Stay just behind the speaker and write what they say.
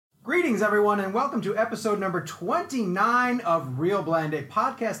Greetings, everyone, and welcome to episode number 29 of Real Blend, a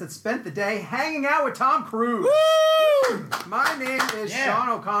podcast that spent the day hanging out with Tom Cruise. Woo! My name is Sean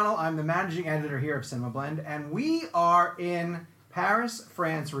O'Connell. I'm the managing editor here of Cinema Blend, and we are in Paris,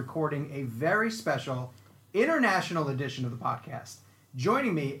 France, recording a very special international edition of the podcast.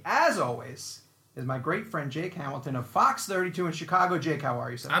 Joining me, as always, is my great friend Jake Hamilton of Fox 32 in Chicago. Jake, how are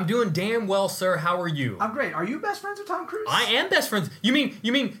you, sir? I'm doing damn well, sir. How are you? I'm great. Are you best friends with Tom Cruise? I am best friends. You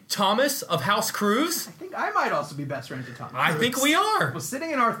mean Thomas of House Cruise? I think I might also be best friends with Tom Cruise. I think we are. Well,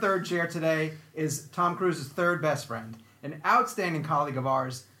 sitting in our third chair today is Tom Cruise's third best friend, an outstanding colleague of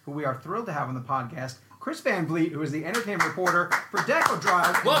ours who we are thrilled to have on the podcast, Chris Van Vliet, who is the entertainment reporter for Deco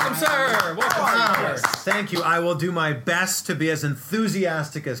Drive. Welcome, sir. Welcome, sir. Thank you. I will do my best to be as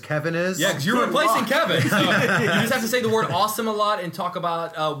enthusiastic as Kevin is. Yeah, because you're replacing Kevin. So you just have to say the word awesome a lot and talk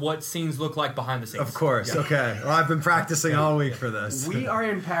about what scenes look like behind the scenes. Of course. Yeah. Okay. Well, I've been practicing all week for this. We are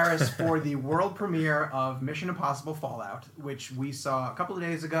in Paris for the world premiere of Mission Impossible Fallout, which we saw a couple of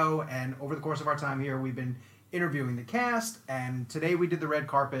days ago, and over the course of our time here, we've been interviewing the cast, and today we did the red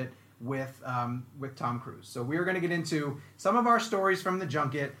carpet with Tom Cruise. So we're going to get into some of our stories from the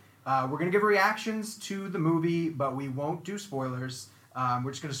junket. We're going to give reactions to the movie, but we won't do spoilers. We're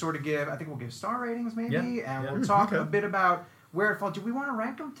just going to sort of I think we'll give star ratings maybe, and we'll talk a bit about where it fell. Do we want to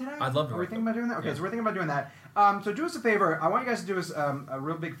rank them today? I'd love to. Are we thinking about doing that? Okay, yeah. So we're thinking about doing that. So do us a favor. I want you guys to do us a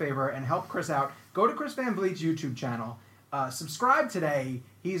real big favor and help Chris out. Go to Chris Van Vliet's YouTube channel. Subscribe today.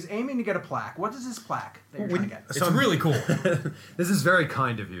 He's aiming to get a plaque. What is this plaque that you're trying to get? It's really cool. This is very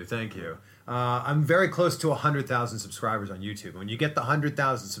kind of you. Thank you. I'm very close to 100,000 subscribers on YouTube. When you get the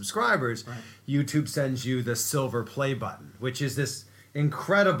 100,000 subscribers, right, YouTube sends you the silver play button, which is this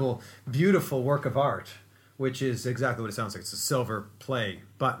incredible, beautiful work of art, which is exactly what it sounds like. It's a silver play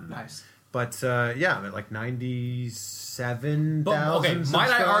button. Nice. But like 97,000 okay, subscribers.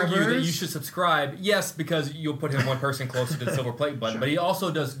 might I argue that you should subscribe? Yes, because you'll put him one person closer to the silver plate button. Sure. But he also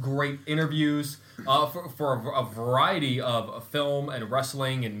does great interviews for a variety of film and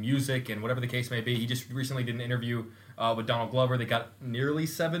wrestling and music and whatever the case may be. He just recently did an interview with Donald Glover that got nearly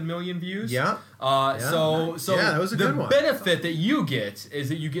 7 million views. Yeah. So that was a good one. The benefit that you get is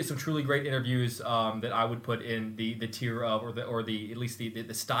that you get some truly great interviews that I would put in the tier of or the at least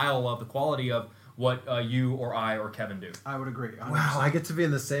the style of the quality of what you or I or Kevin do. I would agree. 100%. Wow, I get to be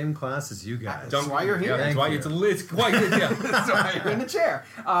in the same class as you guys. That's why you're here. Yeah, that's why it's quite good. Yeah. That's why you're in the chair.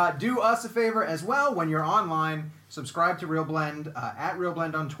 Do us a favor as well when you're online. Subscribe to Real Blend at Real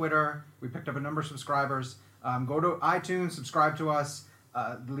Blend on Twitter. We picked up a number of subscribers. Go to iTunes, subscribe to us,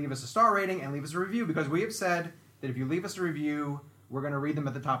 leave us a star rating, and leave us a review, because we have said that if you leave us a review, we're going to read them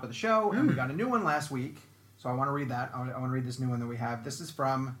at the top of the show, and we got a new one last week, so I want to read that. I want to read this new one that we have. This is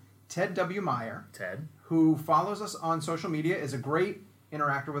from Ted W. Meyer, who follows us on social media, is a great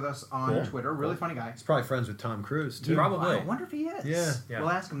interactor with us on Twitter, really funny guy. He's probably friends with Tom Cruise, too. Probably. I wonder if he is. Yeah. We'll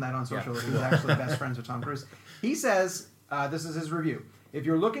ask him that on social, if he's actually best friends with Tom Cruise. He says, this is his review: if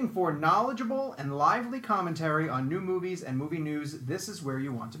you're looking for knowledgeable and lively commentary on new movies and movie news, this is where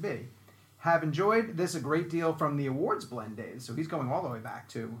you want to be. Have enjoyed this a great deal from the awards blend days. So he's going all the way back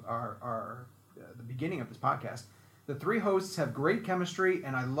to our the beginning of this podcast. The three hosts have great chemistry,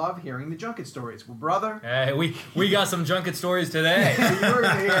 and I love hearing the junket stories. Well, brother. Hey, we got some junket stories today. So you were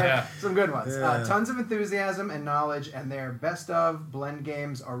going to hear some good ones. Yeah. Tons of enthusiasm and knowledge, and their best of blend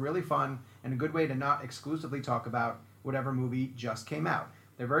games are really fun and a good way to not exclusively talk about whatever movie just came out.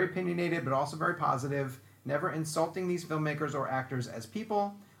 They're very opinionated, but also very positive, never insulting these filmmakers or actors as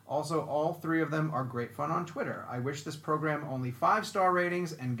people. Also, all three of them are great fun on Twitter. I wish this program only 5-star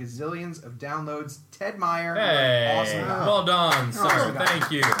ratings and gazillions of downloads. Ted Meyer. Hey, awesome. Well done, sir. Awesome.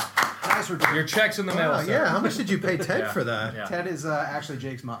 Thank you. Nice review. Your check's in the mail, sir. Yeah, how much did you pay Ted for that? Yeah. Ted is actually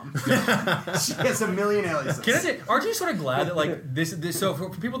Jake's mom. She has a million aliases. Can I say, aren't you sort of glad that this so for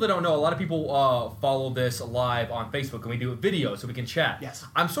people that don't know, a lot of people follow this live on Facebook, and we do a video so we can chat. Yes.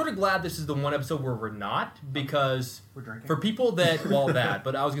 I'm sort of glad this is the one episode where we're not, because we're drinking. For people that,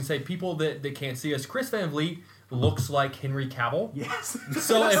 but I was going to say people that can't see us, Chris Van Vliet looks like Henry Cavill. Yes.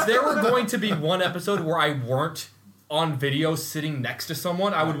 So if there were going to be one episode where I weren't on video sitting next to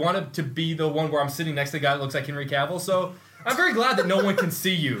someone, I would want it to be the one where I'm sitting next to the guy that looks like Henry Cavill. So I'm very glad that no one can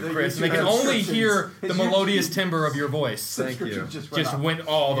see you, Chris, and they can only hear the melodious timbre of your voice. Thank you. Just went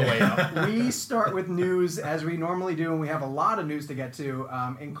all the way up. We start with news as we normally do, and we have a lot of news to get to,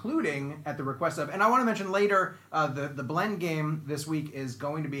 including at the request of, and I want to mention later, the blend game this week is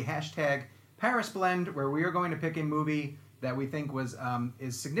going to be #ParisBlend, where we are going to pick a movie that we think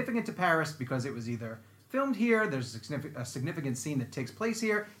is significant to Paris because it was either filmed here, there's a significant scene that takes place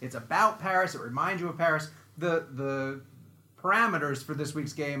here, it's about Paris, it reminds you of Paris. The parameters for this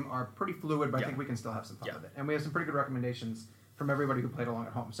week's game are pretty fluid, but I Yeah. think we can still have some fun Yeah. with it. And we have some pretty good recommendations from everybody who played along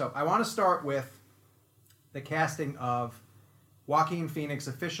at home. So I want to start with the casting of Joaquin Phoenix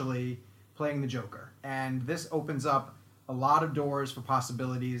officially playing the Joker. And this opens up a lot of doors for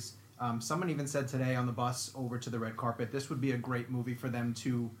possibilities. Someone even said today on the bus over to the red carpet, this would be a great movie for them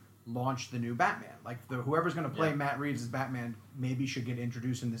to launch the new Batman. Like, whoever's going to play Matt Reeves as Batman maybe should get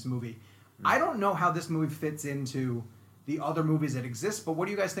introduced in this movie. I don't know how this movie fits into the other movies that exist, but what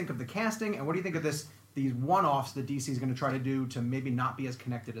do you guys think of the casting, and what do you think of these one-offs that DC is going to try to do to maybe not be as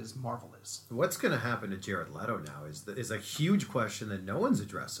connected as Marvel is? What's going to happen to Jared Leto now is a huge question that no one's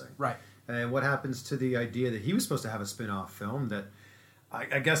addressing. Right. And what happens to the idea that he was supposed to have a spin-off film that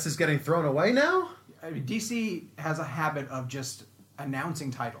I guess is getting thrown away now? I mean, DC has a habit of just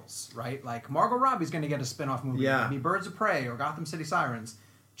announcing titles, right? Like, Margot Robbie's going to get a spin-off movie. Yeah. Maybe Birds of Prey or Gotham City Sirens.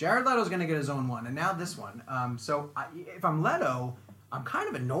 Jared Leto's going to get his own one, and now this one. If I'm Leto, I'm kind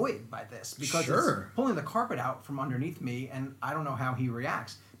of annoyed by this because Sure. it's pulling the carpet out from underneath me, and I don't know how he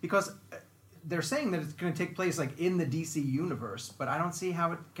reacts. Because they're saying that it's going to take place like in the DC universe, but I don't see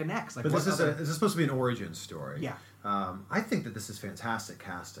how it connects. Like, But what this other- is supposed to be an origin story. Yeah. I think that this is fantastic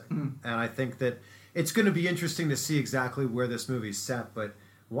casting. Mm-hmm. And I think that it's going to be interesting to see exactly where this movie's set. But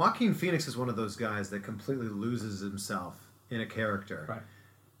Joaquin Phoenix is one of those guys that completely loses himself in a character. Right.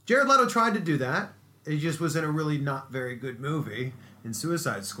 Jared Leto tried to do that. He just was in a really not very good movie in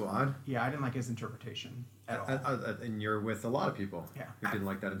Suicide Squad. Yeah, I didn't like his interpretation at all. And you're with a lot of people Yeah. who didn't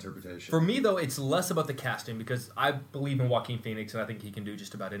like that interpretation. For me, though, it's less about the casting because I believe in Joaquin Phoenix and I think he can do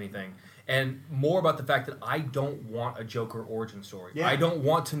just about anything. And more about the fact that I don't want a Joker origin story. Yeah. I don't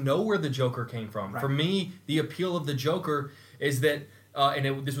want to know where the Joker came from. Right. For me, the appeal of the Joker is that,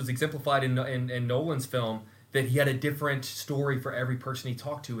 this was exemplified in Nolan's film, that he had a different story for every person he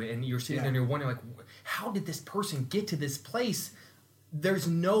talked to. And you're sitting there and you're wondering, like, how did this person get to this place? There's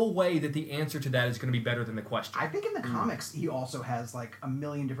no way that the answer to that is going to be better than the question. I think in the comics he also has like a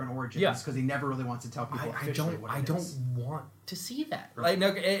million different origins Yeah. because he never really wants to tell people officially what it I is. don't want to see that. Like, no,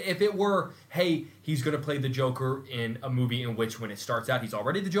 if it were, hey, he's going to play the Joker in a movie in which when it starts out he's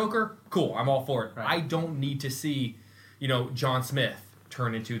already the Joker, cool, I'm all for it. Right. I don't need to see, John Smith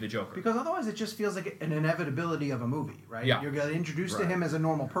turn into the Joker. Because otherwise it just feels like an inevitability of a movie, right? Yeah. You're getting introduced to Right. him as a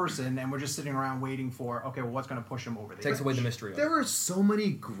normal person and we're just sitting around waiting for, okay, well, what's going to push him over the Takes edge? away the mystery of it. There are so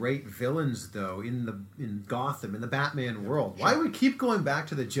many great villains, though, in Gotham, in the Batman world. Why do we keep going back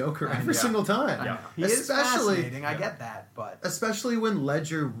to the Joker every single time? I know. Yeah. He is fascinating, I get that, but... Especially when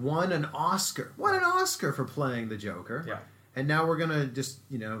Ledger won an Oscar. Won an Oscar for playing the Joker. Yeah. And now we're going to just,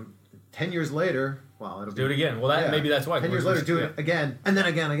 10 years later, well, it'll Do it again. Well, maybe that's why. 10 years later, do it again, and then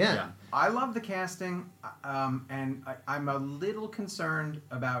again. Yeah. I love the casting, and I'm a little concerned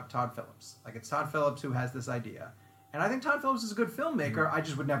about Todd Phillips. Like, it's Todd Phillips who has this idea. And I think Todd Phillips is a good filmmaker. I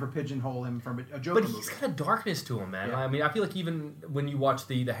just would never pigeonhole him from a Joker But movie. he's got a darkness to him, man. Yeah. I mean, I feel like even when you watch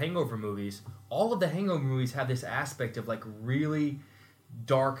the Hangover movies, all of the Hangover movies have this aspect of like really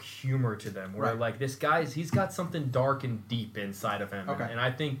dark humor to them, where Right. like this guy's he's got something dark and deep inside of him, Okay. and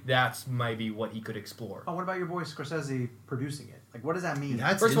I think that's maybe what he could explore. Oh, what about your boy Scorsese producing it? Like, what does that mean?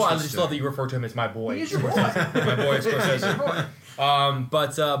 That's First of all, I just interesting. love that you refer to him as my boy. He is your boy. Scorsese. My boy He's your Scorsese. boy.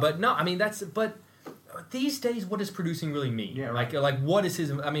 But no, I mean but these days, what does producing really mean? Yeah, right. Like what is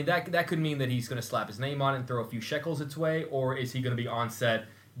his? I mean, that could mean that he's going to slap his name on it and throw a few shekels its way, or is he going to be on set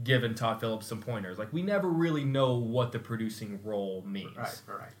giving Todd Phillips some pointers? Like, we never really know what the producing role means.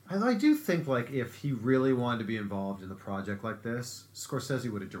 Right. I do think, like, if he really wanted to be involved in a project like this, Scorsese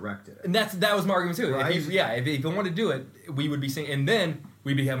would have directed it. And that was my argument too. Right. If he wanted to do it, we would be saying, and then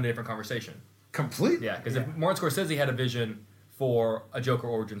we'd be having a different conversation. Completely. Yeah, because if Martin Scorsese had a vision for a Joker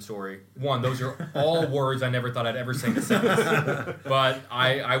origin story, one, those are all words I never thought I'd ever say in a sentence. But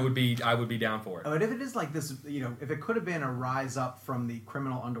I would be down for it. But if it is like this, if it could have been a rise up from the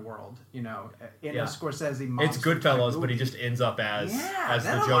criminal underworld, in a Scorsese mobster It's Goodfellas, type but he movie. just ends up as then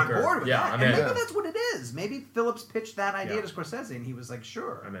the I'm Joker. on board with yeah, that. I mean, And maybe that's what it is. Maybe Phillips pitched that idea Yeah. to Scorsese, and he was like,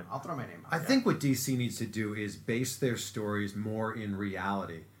 "Sure, I'm in. I'll throw my name." I think what DC needs to do is base their stories more in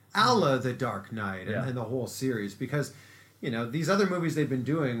reality, a la The Dark Knight Yeah. and the whole series, because these other movies they've been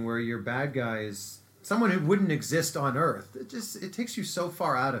doing where your bad guy is someone who wouldn't exist on Earth, it takes you so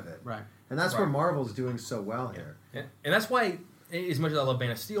far out of it, Right. And that's where Right. Marvel's doing so well here. And that's why, as much as I love Man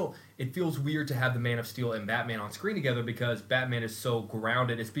of Steel, it feels weird to have the Man of Steel and Batman on screen together because Batman is so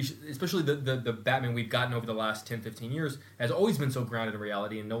grounded, especially the Batman we've gotten over the last 10, 15 years has always been so grounded in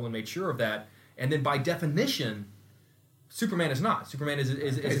reality, and Nolan made sure of that. And then by definition, Superman is not. Superman is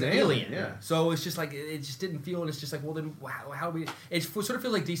He's an alien. Yeah. So it's just like it just didn't feel, and it's just like, well then how do we? It sort of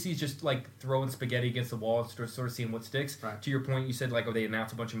feels like DC's just like throwing spaghetti against the wall, and sort of seeing what sticks. Right. To your point, you said like, oh, they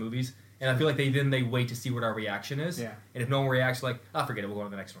announce a bunch of movies, and I feel like they wait to see what our reaction is. Yeah. And if no one reacts, like, forget it, we'll go on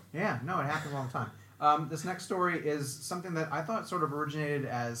to the next one. Yeah, no, it happens all the time. This next story is something that I thought sort of originated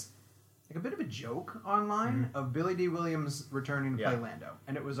as like a bit of a joke online of Billy D. Williams returning to play Lando,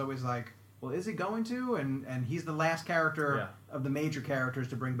 and it was always like, well, is he going to? And he's the last character of the major characters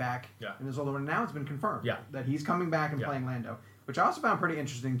to bring back in this older one. Now it's been confirmed that he's coming back and playing Lando, which I also found pretty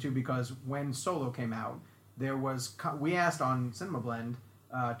interesting too, because when Solo came out, we asked on Cinema Blend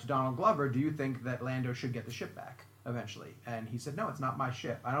to Donald Glover, do you think that Lando should get the ship back eventually? And he said, no, it's not my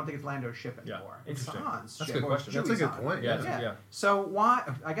ship. I don't think it's Lando's ship anymore. It's Interesting. Han's That's a ship. good question. That's a good Han. point. Yeah. So why?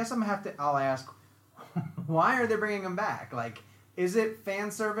 I guess I'll ask, why are they bringing him back? Like, is it fan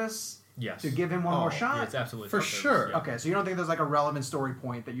service? Yes. To give him one more shot? Yeah, it's absolutely For fan service, sure. yeah. Okay, so you don't think there's like a relevant story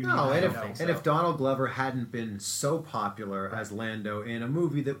point that you need No, to and know? if Donald Glover hadn't been so popular as Lando in a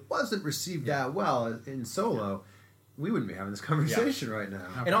movie that wasn't received that well in Solo, we wouldn't be having this conversation right now.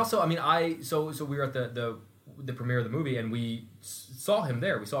 Okay. And also, I mean, so we were at the premiere of the movie, and we saw him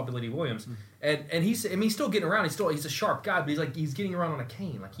there. We saw Billy D. Williams, and he's still getting around. He's a sharp guy, but he's getting around on a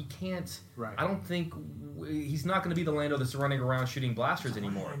cane. Like he can't. Right. I don't think he's not going to be the Lando that's running around shooting blasters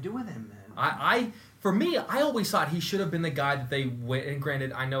anymore. What are they do with him then? For me, I always thought he should have been the guy that they went. And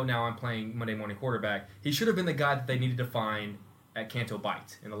granted, I know now I'm playing Monday Morning Quarterback. He should have been the guy that they needed to find at Canto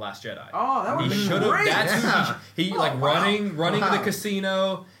Bight in The Last Jedi. Oh, that would He be should have. great. That's who he running Wow. the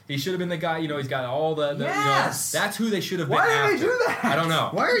casino. He should have been the guy. He's got all the. Yes! That's who they should have been. Why didn't they after. do that? I don't know.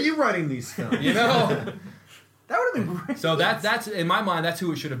 Why are you writing these films? That would have been great. So that's in my mind. That's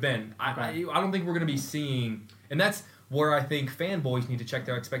who it should have been. Okay. I don't think we're going to be seeing, and that's where I think fanboys need to check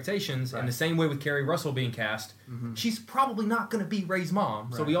their expectations. Right. In the same way with Kerry Russell being cast, she's probably not going to be Rey's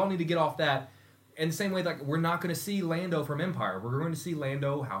mom. So Right. we all need to get off that. In the same way, like we're not going to see Lando from Empire. We're going to see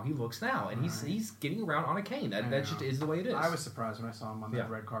Lando how he looks now, and he's getting around on a cane. That just is the way it is. I was surprised when I saw him on that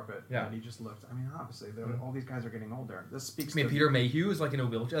red carpet. Yeah. And he just looked. I mean, obviously, all these guys are getting older. This speaks. I mean, to Peter Mayhew is like in a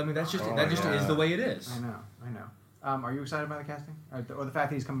wheelchair. I mean, that's just is the way it is. I know. Are you excited by the casting or the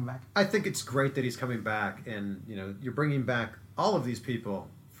fact that he's coming back? I think it's great that he's coming back, and you're bringing back all of these people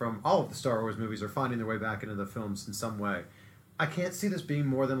from all of the Star Wars movies are finding their way back into the films in some way. I can't see this being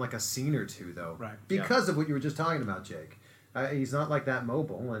more than like a scene or two, though, right? Because of what you were just talking about, Jake. He's not like that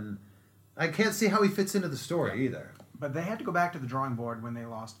mobile, and I can't see how he fits into the story either. But they had to go back to the drawing board when they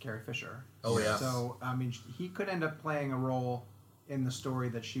lost Carrie Fisher. Oh yeah. So I mean, he could end up playing a role in the story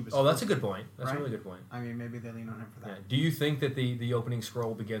that she was. Oh, that's a good point. That's right? a really good point. I mean, maybe they lean on him for that. Yeah. Do you think that the opening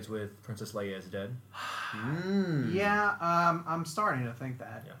scroll begins with Princess Leia is dead? Yeah, I'm starting to think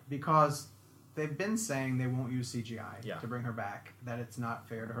that because they've been saying they won't use CGI to bring her back, that it's not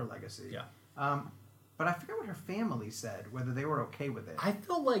fair to her legacy. Yeah. But I forget what her family said, whether they were okay with it. I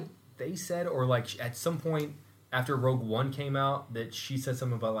feel like they said, or like at some point after Rogue One came out, that she said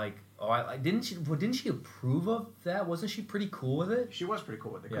something about like, didn't she approve of that? Wasn't she pretty cool with it? She was pretty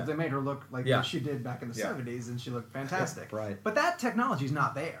cool with it because they made her look like she did back in the 70s, and she looked fantastic. Yeah, right. But that technology's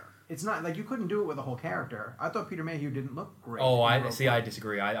not there. It's not like you couldn't do it with a whole character. I thought Peter Mayhew didn't look great. Oh, I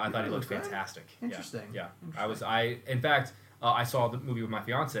disagree. I thought he looked good? fantastic. Interesting. Yeah. In fact, I saw the movie with my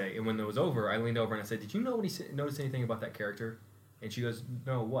fiance, and when it was over, I leaned over and I said, "Did you notice anything about that character?" And she goes,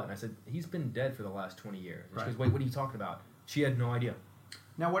 "No, what?" And I said, "He's been dead for the last 20 years." And she goes, "Wait, what are you talking about?" She had no idea.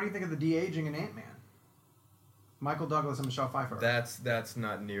 Now, what do you think of the de-aging in Ant-Man? Michael Douglas and Michelle Pfeiffer. That's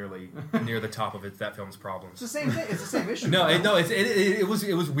not nearly near the top of that film's problems. It's the same thing. It's the same issue. It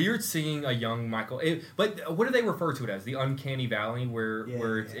was weird seeing a young Michael. But what do they refer to it as? The uncanny valley,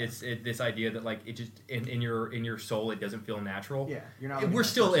 where it's this idea that like it just in your soul it doesn't feel natural. Yeah, you're not. We're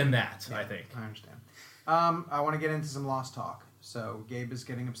still in that. I think. I understand. I want to get into some Lost talk. So Gabe is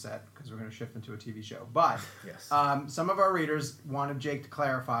getting upset because we're going to shift into a TV show. But yes. Some of our readers wanted Jake to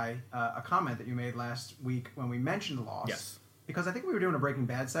clarify a comment that you made last week when we mentioned Lost. Yes. Because I think we were doing a Breaking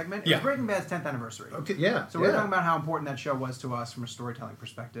Bad segment. It was Breaking Bad's 10th anniversary. Okay, yeah. So we were talking about how important that show was to us from a storytelling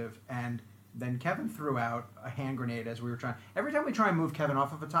perspective. And then Kevin threw out a hand grenade as we were trying. Every time we try and move Kevin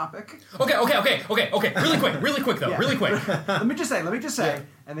off of a topic. Okay. Really quick though. Yeah. Really quick. Let me just say. Yeah.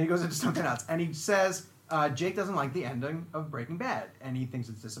 And then he goes into something else. And he says, Jake doesn't like the ending of Breaking Bad, and he thinks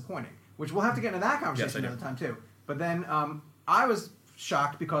it's disappointing. Which we'll have to get into that conversation Yes, I do. another time too. But then I was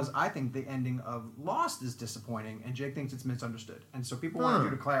shocked because I think the ending of Lost is disappointing, and Jake thinks it's misunderstood, and so people wanted you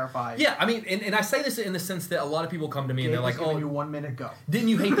to clarify. Yeah, I mean, and I say this in the sense that a lot of people come to me and they're like, "Oh, you 1 minute go." Didn't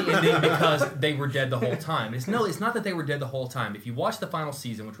you hate the ending because they were dead the whole time? It's not that they were dead the whole time. If you watch the final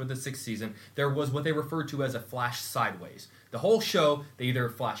season, which was the 6th season, there was what they referred to as a flash sideways. The whole show, they either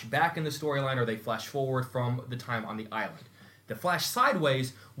flash back in the storyline or they flash forward from the time on the island. The flash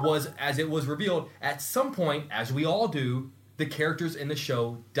sideways was, as it was revealed, at some point, as we all do, the characters in the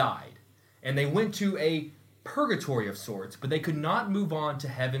show died. And they went to a purgatory of sorts, but they could not move on to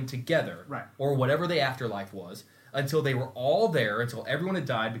heaven together, right, or whatever the afterlife was, until they were all there, until everyone had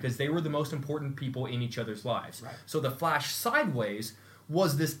died, because they were the most important people in each other's lives. Right. So the flash sideways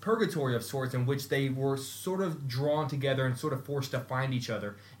was this purgatory of sorts in which they were sort of drawn together and sort of forced to find each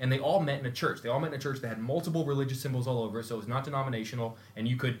other. And they all met in a church. They all met in a church that had multiple religious symbols all over it, so it was not denominational, and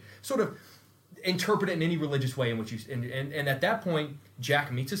you could sort of interpret it in any religious way in which you... And at that point,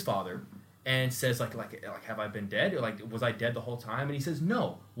 Jack meets his father and says, like, have I been dead? Or, like, was I dead the whole time? And he says,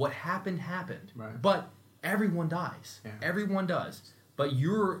 no, what happened, happened. Right. But everyone dies. Yeah. Everyone does. But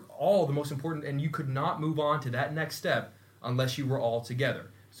you're all the most important, and you could not move on to that next step unless you were all together.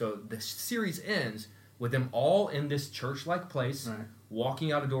 So the series ends with them all in this church-like place, right,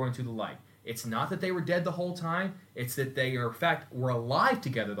 walking out a door into the light. It's not that they were dead the whole time. It's that they, in fact, were alive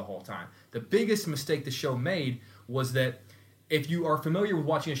together the whole time. The biggest mistake the show made was that if you are familiar with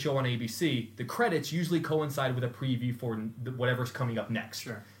watching a show on ABC, the credits usually coincide with a preview for whatever's coming up next.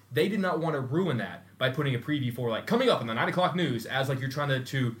 Sure. They did not want to ruin that by putting a preview for, like, coming up on the 9 o'clock news as, like, you're trying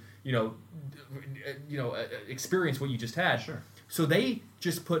to experience what you just had. Sure. So they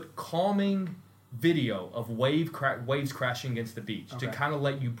just put calming video of waves crashing against the beach to kind of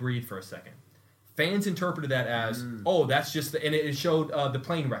let you breathe for a second. Fans interpreted that as, that's just and it showed the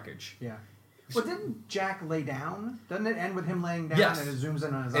plane wreckage. Yeah. Well, didn't Jack lay down? Doesn't it end with him laying down? Yes. And it zooms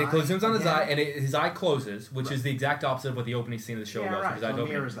in on his eye? It zooms on his eye, and his eye closes, which is the exact opposite of what the opening scene of the show was. Right. His eyes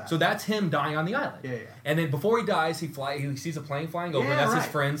mirrors that. So that's him dying on the island. Yeah. And then before he dies, he sees a plane flying over. That's his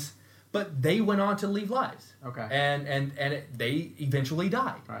friends. But they went on to leave lives. Okay. And they eventually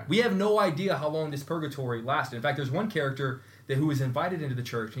died. Right. We have no idea how long this purgatory lasted. In fact, there's one character who was invited into the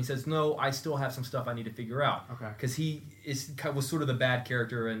church, and he says, "No, I still have some stuff I need to figure out." Okay. Because he was sort of the bad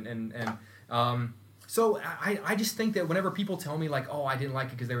character, so I just think that whenever people tell me, like, oh, I didn't like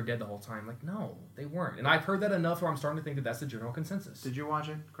it because they were dead the whole time, like, no, they weren't. And I've heard that enough where I'm starting to think that that's the general consensus. Did you watch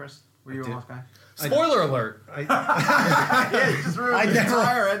it, Chris? Were you a Lost guy? Spoiler alert! Yeah, you just ruined the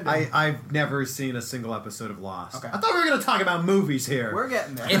entire ending. I've never seen a single episode of Lost. Okay. I thought we were going to talk about movies here. We're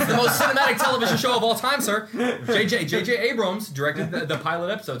getting there. It's the most cinematic television show of all time, sir. J.J. Abrams directed the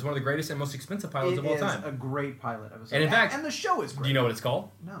pilot episode. It's one of the greatest and most expensive pilots of all time. It is a great pilot episode. And in fact... And the show is great. Do you know what it's called?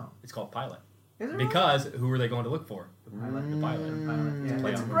 No. It's called Pilot. Is it because who were they going to look for? The pilot. The pilot. Yeah.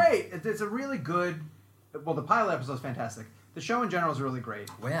 It's great. It's a really good... Well, the pilot episode is fantastic. The show in general is really great.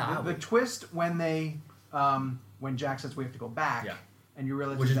 Wow. The twist when they... when Jack says we have to go back... Yeah. And you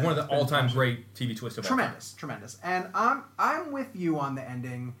realize... Which is one of the all-time great TV twists of all time. Tremendous. And I'm with you on the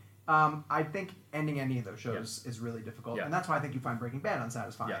ending. I think ending any of those shows is really difficult. Yeah. And that's why I think you find Breaking Bad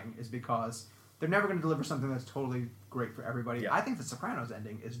unsatisfying, is because they're never going to deliver something that's totally great for everybody. Yeah. I think The Sopranos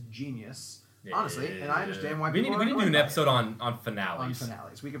ending is genius, honestly, and I understand why we people need to do an episode on finales. On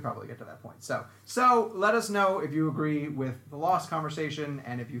finales. We could probably get to that point. So let us know if you agree with the Lost conversation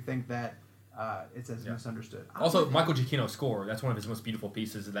and if you think that it's as misunderstood. Also, Michael Giacchino's score, that's one of his most beautiful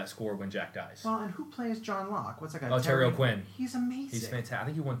pieces of that score when Jack dies. Well, and who plays John Locke? What's that guy? Oh, Terry O'Quinn. He's amazing. He's fantastic. I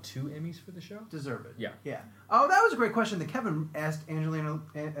think he won 2 Emmys for the show. Deserve it. Yeah. Oh, that was a great question that Kevin asked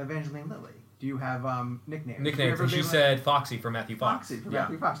Evangeline Lilly. Do you have nicknames? Nicknames, and she said Foxy for Matthew Fox. Foxy for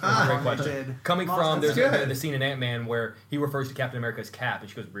Matthew Fox. Great question. Coming from, there's the scene in Ant-Man where he refers to Captain America as Cap, and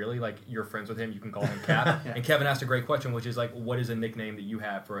she goes, really? Like, you're friends with him, you can call him Cap? And Kevin asked a great question, which is like, what is a nickname that you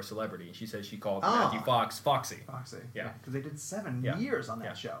have for a celebrity? And she says she called Matthew Fox Foxy. Foxy. Yeah. Because they did 7 years on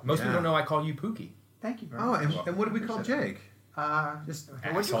that show. Most people don't know I call you Pookie. Thank you very much. And what do we call Jake? What do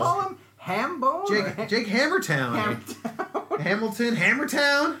you call him? Hambone? Jake Hammertown. Hamilton,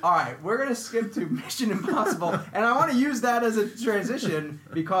 Hammertown. All right, we're going to skip to Mission Impossible, and I want to use that as a transition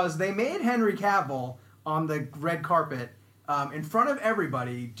because they made Henry Cavill on the red carpet in front of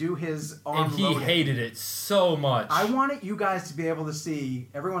everybody do his arm And he loading. hated it so much. I wanted you guys to be able to see,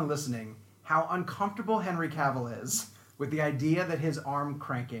 everyone listening, how uncomfortable Henry Cavill is with the idea that his arm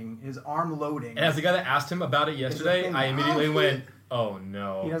cranking, his arm loading. And as the guy that asked him about it yesterday, I immediately went, oh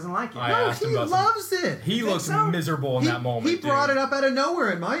no. He doesn't like it. He loves it. He looks miserable in that moment. He brought it up out of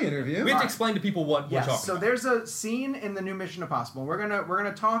nowhere in my interview. We have to explain to people what we're talking about. So there's a scene in the new Mission Impossible. We're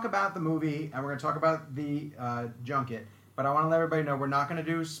gonna talk about the movie and we're gonna talk about the junket. But But I want to let everybody know we're not going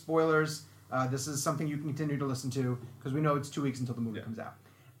to do spoilers. This is something you can continue to listen to because we know it's 2 weeks until the movie comes out.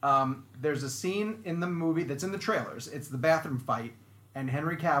 There's a scene in the movie that's in the trailers. It's the bathroom fight, and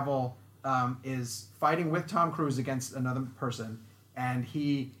Henry Cavill is fighting with Tom Cruise against another person, and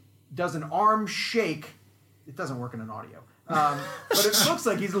he does an arm shake. It doesn't work in an audio. But it looks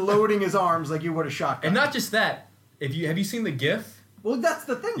like he's loading his arms like you would a shotgun. And not just that. Have you seen the GIF? Well, that's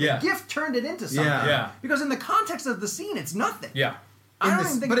the thing. Yeah. The GIF turned it into something. Yeah. Because in the context of the scene, it's nothing. Yeah. I don't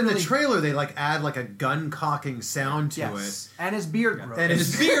even think but it in really... the trailer, they like add like a gun cocking sound to it. And his beard grows. And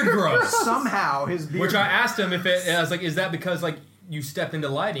His beard grows. Somehow his beard Which I asked him if it. I was like, is that because like you stepped into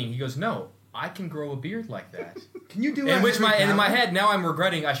lighting? He goes, no. I can grow a beard like that. Can you do And it? in my head now I'm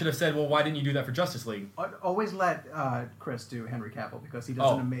regretting I should have said, well, why didn't you do that for Justice League? Always let Chris do Henry Cavill because he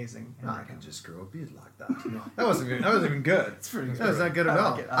does an amazing Henry I can Cavill. just grow a beard like that. That wasn't even good. It's pretty good. That was not good at I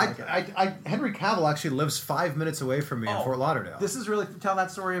all. like it. Henry Cavill actually lives 5 minutes away from me in Fort Lauderdale. This is really tell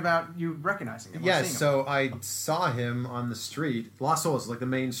that story about you recognizing him. Yes, so I saw him on the street. Los Olas, like the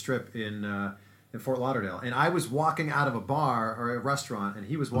main strip in Fort Lauderdale, and I was walking out of a bar or a restaurant, and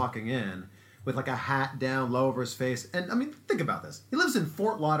he was walking in with like a hat down low over his face. And I mean, think about this. He lives in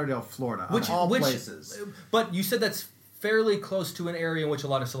Fort Lauderdale, Florida, of all places. But you said that's fairly close to an area in which a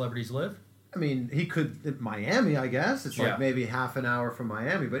lot of celebrities live. I mean, he could Miami, I guess. It's like maybe half an hour from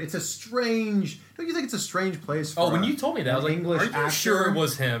Miami, but it's a strange. Don't you think it's a strange place? For when you told me that, I was like, English "Are you actor? sure it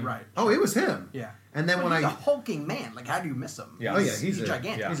was him?" Right. Oh, it was him. Yeah. And then He's a hulking man. Like, how do you miss him? Yeah. He's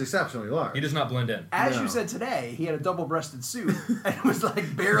gigantic. Yeah. He's exceptionally large. He does not blend in. As you said today, he had a double-breasted suit and was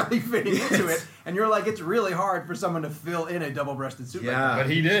like barely fitting into it. And you're like, it's really hard for someone to fill in a double-breasted suit. Yeah. like that.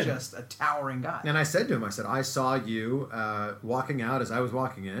 But he did. He's just a towering guy. And I said to him, I saw you walking out as I was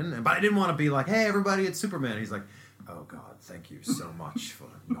walking in, but I didn't want to be like, hey, everybody, it's Superman. He's like, oh, God, thank you so much for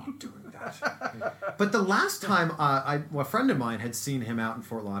not doing that. But the last time a friend of mine had seen him out in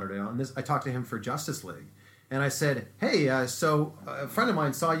Fort Lauderdale, and I talked to him for Justice League, and I said, hey, so a friend of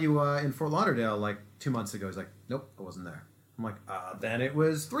mine saw you in Fort Lauderdale like 2 months ago. He's like, nope, I wasn't there. I'm like, then it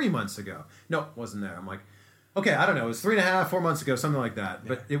was 3 months ago. Nope, wasn't there. I'm like, okay, I don't know. It was 3.5, 4 months ago, something like that.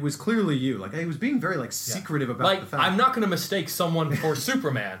 But it was clearly you. Like, he was being very like secretive about the fact. I'm not going to mistake someone for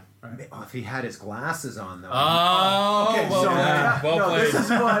Superman. Oh, if he had his glasses on, though. Oh, Okay, well played. This is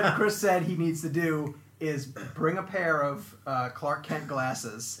what Chris said he needs to do is bring a pair of Clark Kent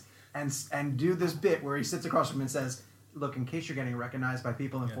glasses and do this bit where he sits across from him and says, look, in case you're getting recognized by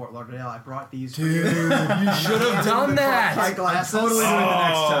people in Fort Lauderdale, I brought these for you. You should have done that. Clark Kent glasses. I'm totally doing it the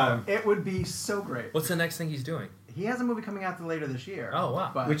next time. It would be so great. What's the next thing he's doing? He has a movie coming out later this year. Oh,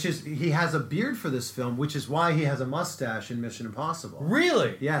 wow. But Which is, he has a beard for this film, which is why he has a mustache in Mission Impossible.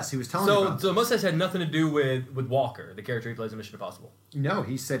 Really? Yes, he was telling me about So the mustache had nothing to do with Walker, the character he plays in Mission Impossible. No,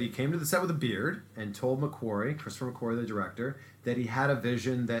 he said he came to the set with a beard and told Christopher McQuarrie, the director, that he had a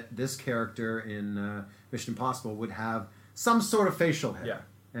vision that this character in Mission Impossible would have some sort of facial hair. Yeah.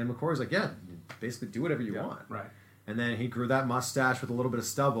 And McQuarrie's like, yeah, basically do whatever you want. Right. And then he grew that mustache with a little bit of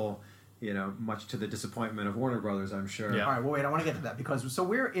stubble, much to the disappointment of Warner Brothers, I'm sure. Yeah. All right, well, wait, I want to get to that because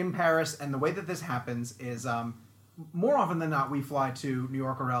we're in Paris, and the way that this happens is more often than not, we fly to New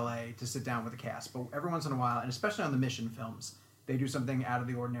York or LA to sit down with the cast. But every once in a while, and especially on the Mission films, they do something out of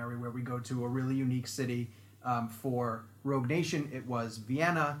the ordinary where we go to a really unique city. For Rogue Nation, it was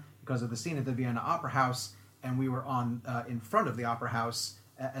Vienna because of the scene at the Vienna Opera House, and we were on in front of the Opera House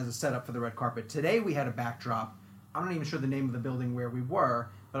as a setup for the red carpet. Today we had a backdrop. I'm not even sure the name of the building where we were,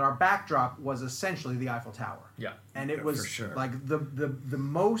 but our backdrop was essentially the Eiffel Tower. Yeah. And it was for sure. like the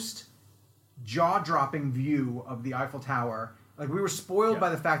most jaw-dropping view of the Eiffel Tower. Like, we were spoiled by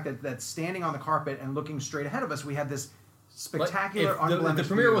the fact that standing on the carpet and looking straight ahead of us, we had this spectacular, if the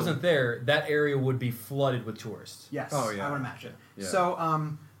premiere wasn't there, that area would be flooded with tourists. Yes. Oh, yeah. I would imagine. Yeah. So,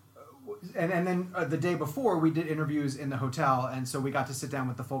 and then the day before, we did interviews in the hotel, and so we got to sit down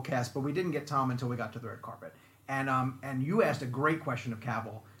with the full cast, but we didn't get Tom until we got to the red carpet. And you asked a great question of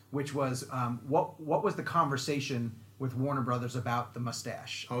Cavill, which was, what was the conversation with Warner Brothers about the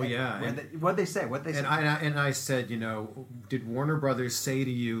mustache? Oh, yeah. What'd they say? And I said, did Warner Brothers say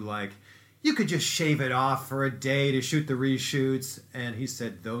to you, like, you could just shave it off for a day to shoot the reshoots? And he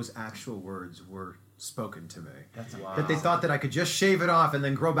said those actual words were spoken to me. That they thought that I could just shave it off and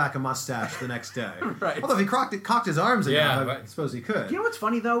then grow back a mustache the next day. Right. Although if he cocked his arms enough, I suppose he could. You know what's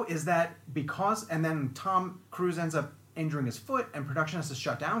funny, though, is that and then Tom Cruise ends up injuring his foot and production has to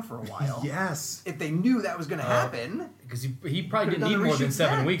shut down for a while. Yes. If they knew that was going to happen, because he probably Could've didn't done need the more than reshoots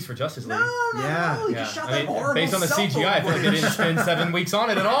 7 then. weeks for Justice League. no, he just shot that horrible based on the cell phone CGI, I feel like they didn't spend 7 weeks on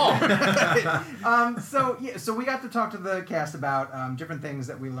it at all. So we got to talk to the cast about different things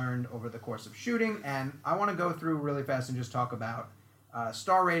that we learned over the course of shooting, and I want to go through really fast and just talk about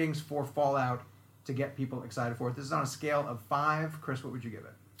star ratings for Fallout to get people excited for it. This is on a scale of 5. Chris, what would you give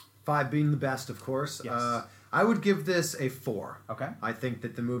it? 5 being the best, of course. Yes. I would give this a 4. Okay. I think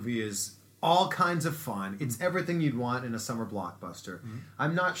that the movie is all kinds of fun. It's everything you'd want in a summer blockbuster. Mm-hmm.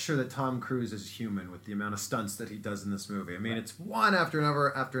 I'm not sure that Tom Cruise is human with the amount of stunts that he does in this movie. I mean, it's one after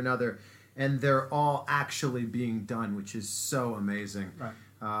another, and they're all actually being done, which is so amazing. Right.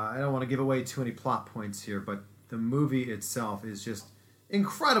 I don't want to give away too many plot points here, but the movie itself is just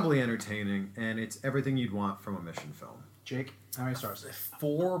incredibly entertaining, and it's everything you'd want from a mission film. Jake, how many stars?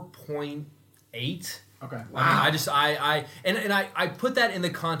 4.8. Okay. I put that in the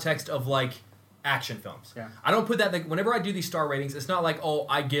context of like action films. Yeah. I don't put that like whenever I do these star ratings, it's not like, oh,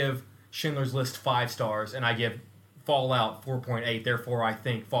 I give Schindler's List 5 stars and I give Fallout 4.8, therefore I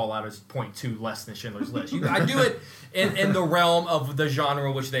think Fallout is 0.2 less than Schindler's List. I do it in the realm of the genre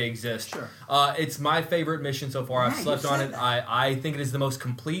in which they exist. Sure. It's my favorite mission so far. I've Yeah, slept you on said it. that. I think it is the most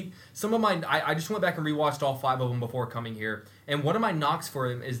complete. Some of my I just went back and rewatched all 5 of them before coming here, and one of my knocks for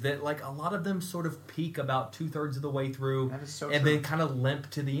them is that like a lot of them sort of peak about 2/3 of the way through, That is so and true. then kind of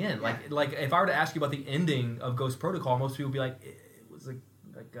limp to the end. Yeah. Like if I were to ask you about the ending of Ghost Protocol, most people would be like, it was it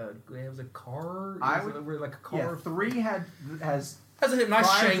was a car. Like a car. Yeah, 3 has Has a nice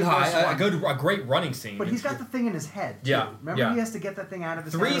prior to Shanghai, this one. a great running scene. But he's got the thing in his head, too. Yeah, Remember, yeah. he has to get that thing out of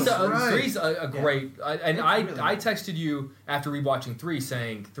his Three's head. three's a great, and It's I really I good. texted you after rewatching 3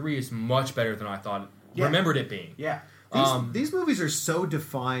 saying 3 is much better than I thought. Yeah. Remembered it being. Yeah. These movies are so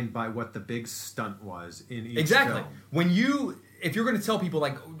defined by what the big stunt was in each Exactly. film. If you're going to tell people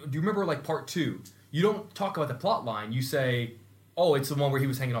like, do you remember like part 2? You don't talk about the plot line. You say, oh, it's the one where he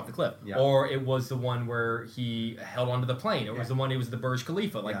was hanging off the cliff, Yeah. or it was the one where he held onto the plane. It was the one. It was the Burj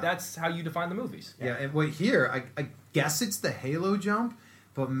Khalifa. Like Yeah. that's how you define the movies. Yeah, and wait, here, I guess it's the Halo jump,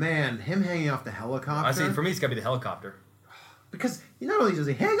 but man, him hanging off the helicopter. I see. For me, it's got to be the helicopter. Because not only does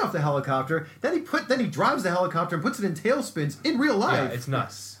he hang off the helicopter, then he drives the helicopter and puts it in tailspins in real life. Yeah, it's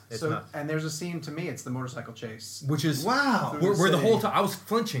nuts. It's nuts. And there's a scene, to me, it's the motorcycle chase. Which is Wow. Where the City. whole time I was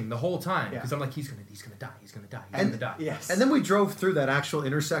flinching the whole time Yeah. because I'm like he's gonna die, he's gonna die. Yes. And then we drove through that actual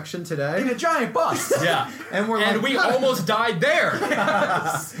intersection today. in a giant bus. Yeah, And we're like, we almost died there.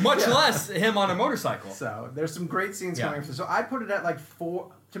 Much less him on a motorcycle. So there's some great scenes Yeah. coming. So I put it at like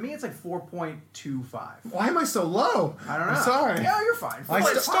 4. To me, it's like 4.25. Why am I so low? I don't know. I'm sorry. Yeah, you're fine. I Well,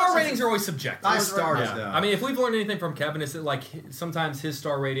 st- star ratings are always subjective. I started Yeah. though. I mean, if we've learned anything from Kevin, is that like sometimes his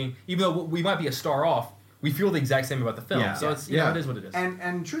star rating, even though we might be a star off, we feel the exact same about the film. Yeah. So it's Yeah. it is what it is.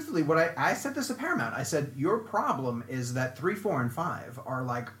 And truthfully, what I said this to Paramount. I said your problem is that 3, 4, and 5 are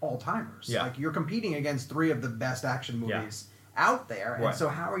like all timers. Yeah. Like you're competing against 3 of the best action movies out there, and Right. so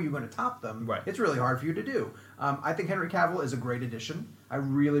how are you going to top them? Right. It's really hard for you to do. I think Henry Cavill is a great addition. I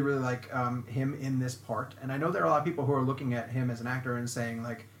really, really like him in this part, and I know there are a lot of people who are looking at him as an actor and saying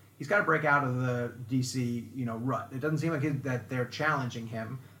like he's got to break out of the DC rut. It doesn't seem like that they're challenging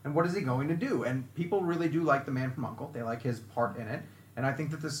him. And what is he going to do? And people really do like The Man from U.N.C.L.E. They like his part in it. And I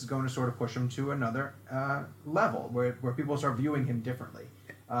think that this is going to sort of push him to another level where people start viewing him differently.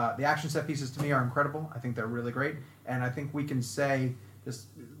 The action set pieces to me are incredible. I think they're really great. And I think we can say this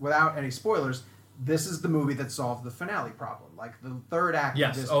without any spoilers, this is the movie that solved the finale problem. Like the third act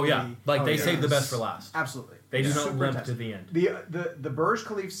yes. of this Oh movie. yeah. Like they saved the is- best for last. Absolutely. They do It's not super limp intense. to the end. The Burj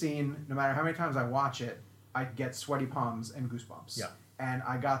Khalifa scene, no matter how many times I watch it, I get sweaty palms and goosebumps. Yeah. And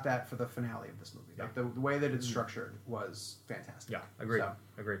I got that for the finale of this movie. Yeah. Like the way that it's structured was fantastic. Yeah. Agreed. So,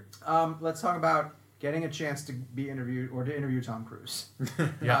 Agreed. let's talk about getting a chance to be interviewed or to interview Tom Cruise.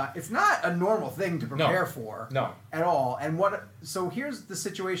 Yeah. It's not a normal thing to prepare for No. at all. And so here's the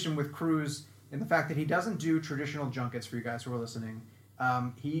situation with Cruise in the fact that he doesn't do traditional junkets for you guys who are listening.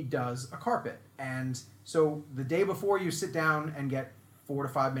 He does a carpet. And so the day before you sit down and get 4 to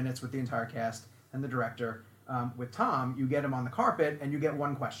 5 minutes with the entire cast and the director, with Tom, you get him on the carpet and you get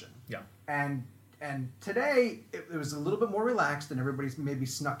one question. Yeah. And today it was a little bit more relaxed, and everybody's maybe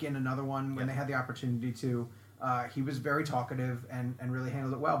snuck in another one when they had the opportunity to. He was very talkative and really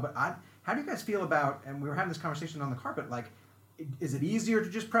handled it well. But how do you guys feel about? And we were having this conversation on the carpet. Like, is it easier to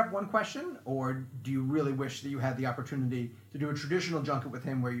just prep one question, or do you really wish that you had the opportunity to do a traditional junket with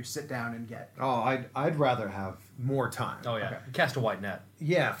him where you sit down and get? Oh, I'd rather have more time. Oh yeah, Okay. cast a wide net.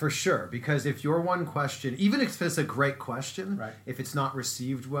 Yeah, for sure. Because if your one question, even if it's a great question, Right. if it's not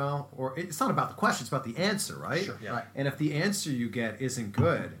received well, or it's not about the question, it's about the answer, right? Sure. Yeah. Right. And if the answer you get isn't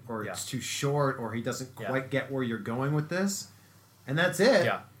good, or Yeah. it's too short, or he doesn't Yeah. quite get where you're going with this, and that's it.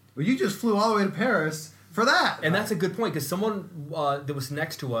 Yeah. Well, you just flew all the way to Paris for that. And that's a good point because someone that was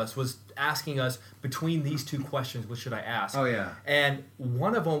next to us was asking us between these two questions, what should I ask? Oh, yeah. And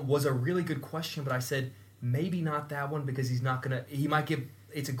one of them was a really good question, but I said maybe not that one because he's not gonna. He might give.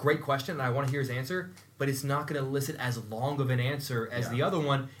 It's a great question, and I want to hear his answer, but it's not going to elicit as long of an answer as the other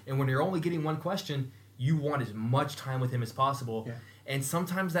one. And when you're only getting one question, you want as much time with him as possible. Yeah. And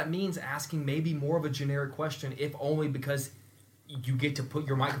sometimes that means asking maybe more of a generic question, if only because you get to put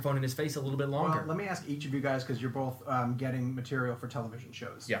your microphone in his face a little bit longer. Well, let me ask each of you guys, because you're both getting material for television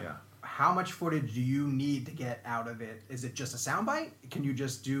shows. Yeah. How much footage do you need to get out of it? Is it just a soundbite? Can you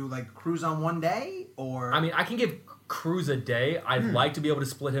just do like cruise on one day, or? I mean, I can give Cruz a day. I'd like to be able to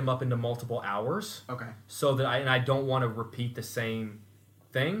split him up into multiple hours, Okay. so that I don't want to repeat the same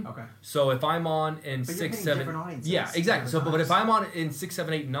thing. Okay. So if I'm on in But you're 6, hitting 7, different audiences yeah, exactly. So, different but if times. I'm on in 6,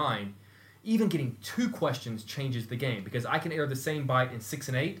 7, 8, 9, even getting 2 questions changes the game because I can air the same bite in 6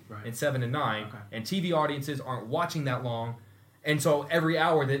 and 8, Right. and 7 and 9, Okay. and TV audiences aren't watching that long, and so every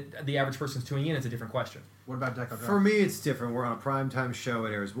hour that the average person's tuning in is a different question. What about Deco For me, it's different. We're on a primetime show.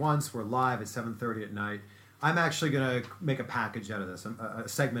 It airs once. We're live at 7:30 at night. I'm actually going to make a package out of this, a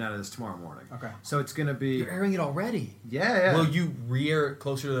segment out of this tomorrow morning. Okay. So it's going to be... You're airing it already. Yeah. Will you re-air it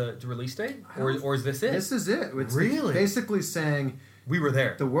closer to the release date, or is this it? This is it. It's Really? basically saying We were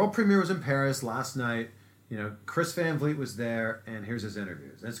there. the world premiere was in Paris last night. You know, Chris Van Vliet was there, and here's his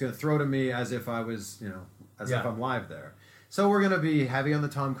interviews. And it's going to throw to me as if I was, as if Yeah. I'm live there. So we're going to be heavy on the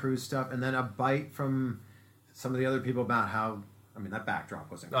Tom Cruise stuff, and then a bite from some of the other people about how... I mean, that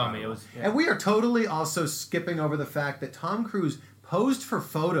backdrop was incredible. I mean, it was- And we are totally also skipping over the fact that Tom Cruise posed for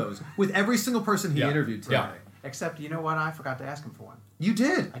photos with every single person he Yeah. interviewed today. Yeah. Except, you know what? I forgot to ask him for one. You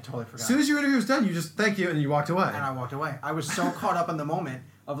did. I totally forgot. As soon as your interview was done, you just thank you, and you walked away. And I walked away. I was so caught up in the moment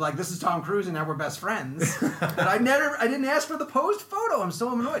of like, this is Tom Cruise and now we're best friends that I didn't ask for the posed photo. I'm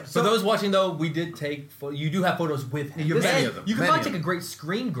so annoyed. For those watching, though, we did take. You do have photos with him. You have This- many of them. You can Many probably of take a them. great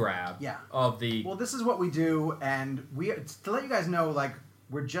screen grab. Yeah. Of the. Well, this is what we do, and to let you guys know, like,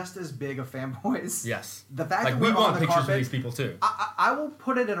 we're just as big of fanboys. Yes. The fact Like that we we're on want the pictures carpet, of these people too. I will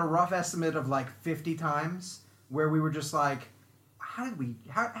put it at a rough estimate of like 50 times where we were just like, how did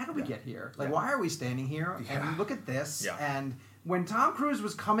we get here? Like, why are we standing here? Yeah. And look at this. Yeah. And when Tom Cruise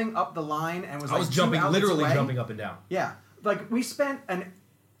was coming up the line and was I like was two jumping, outlets literally away, jumping up and down. Yeah, like we spent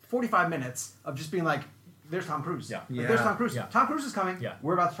 45 minutes of just being like, "There's Tom Cruise. Yeah. Like, Yeah. there's Tom Cruise. Yeah. Tom Cruise is coming. Yeah.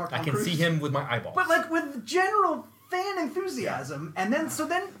 We're about to talk to I Tom can Cruise." see him with my eyeballs. But like with general fan enthusiasm, and then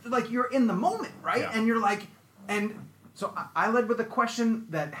like you're in the moment, right? Yeah. And you're like, and so I led with a question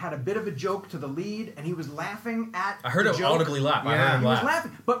that had a bit of a joke to the lead, and he was laughing at. I heard the him joke. audibly laugh. I Yeah. heard him He was laugh.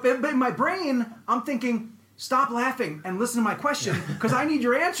 laughing, but in my brain, I'm thinking, stop laughing and listen to my question because I need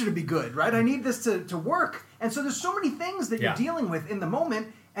your answer to be good, right? I need this to work. And so there's so many things that you're Yeah. dealing with in the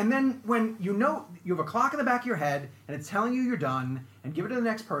moment. And then when you have a clock in the back of your head and it's telling you you're done and give it to the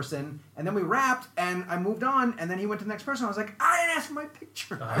next person. And then we wrapped and I moved on and then he went to the next person. I was like, I didn't ask for my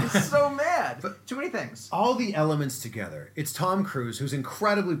picture. I was so mad. Too many things. All the elements together. It's Tom Cruise, who's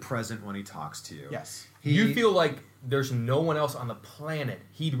incredibly present when he talks to you. Yes. You feel like there's no one else on the planet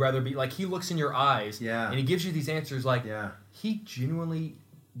he'd rather be. Like he looks in your eyes, Yeah. and he gives you these answers. Like Yeah. he genuinely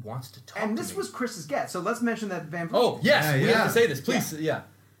wants to talk. And to this me. was Chris's get. So let's mention that Van Vliet. Oh yes, Yeah, we yeah. have to say this, please. Yeah.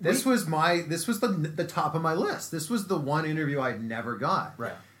 This was the top of my list. This was the one interview I'd never got.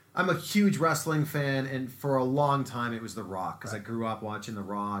 Right. I'm a huge wrestling fan, and for a long time it was The Rock because I grew up watching The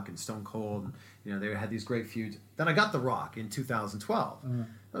Rock and Stone Cold. And, they had these great feuds. Then I got The Rock in 2012.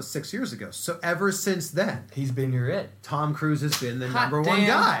 That was 6 years ago. So ever since then, He's been your it. Tom Cruise has been the Hot number one damn.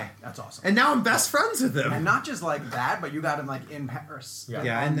 guy, That's awesome. and now I'm best friends with him. And not just like that, but you got him like in Paris. Yeah. Like,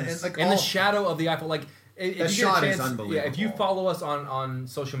 Yeah, on and this- like In all, the shadow of the Eiffel, like if The you shot get a is chance, unbelievable. Yeah, if you follow us on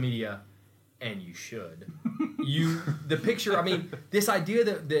social media, and you should, the picture. I mean, this idea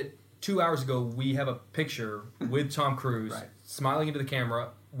that 2 hours ago we have a picture with Tom Cruise Right. smiling into the camera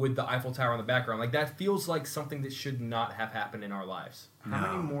with the Eiffel Tower in the background, like that feels like something that should not have happened in our lives. How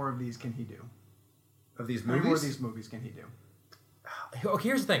many No. more of these can he do? of these How many more of movies. these movies can he do? Okay,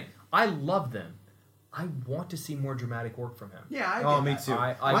 here's the thing. I love them, I want to see more dramatic work from him. Yeah, I Oh, get me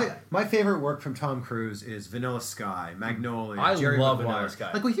that. too. My favorite work from Tom Cruise is Vanilla Sky, Magnolia, I Jerry love Maguire. Vanilla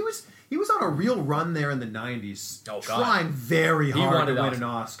Sky. Like, well, he was on a real run there in the 90s, Oh, God. trying very He hard to wanted win an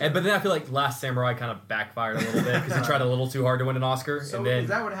Oscar. But then I feel like Last Samurai kind of backfired a little bit because he tried a little too hard to win an Oscar. So and then is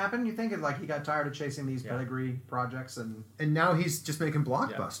that what happened? You think like he got tired of chasing these Yeah. pedigree projects and And now he's just making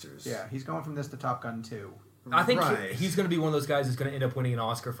blockbusters. yeah, he's going from this to Top Gun 2. I think Right. he's going to be one of those guys who's going to end up winning an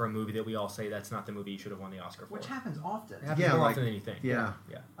Oscar for a movie that we all say that's not the movie he should have won the Oscar for. Which happens often. It happens Yeah, more like- often than you think. Yeah.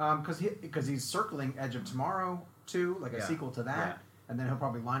 Yeah. Because he's circling Edge of Tomorrow 2, like a Yeah. sequel to that, Yeah. and then he'll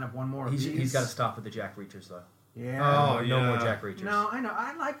probably line up one more of He's these. got to stop with the Jack Reachers, though. Yeah. Oh, No more yeah. Jack Reachers. No, I know.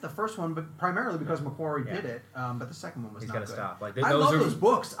 I like the first one, but primarily because McQuarrie Yeah. did it. But the second one was He's not got to good. stop. Like, I those love are, those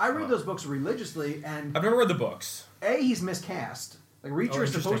books. I read Oh. those books religiously, and I've never read the books. he's miscast. Like Reacher Oh,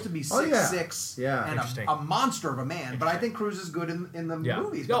 is supposed to be 6'6", Yeah. and Interesting. a monster of a man. But I think Cruz is good in the Yeah.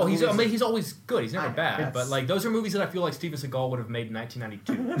 movies. No, but the he's movies- he's always good. He's I never know. bad. It's- But like those are movies that I feel like Steven Seagal would have made in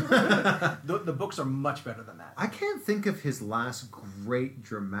 1992. the books are much better than that. I can't think of his last great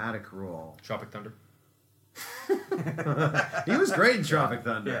dramatic role. Tropic Thunder. He was great in Tropic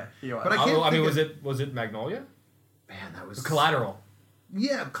Thunder. Yeah, he was. But I can't I mean, think was it Magnolia? Man, that was... Collateral.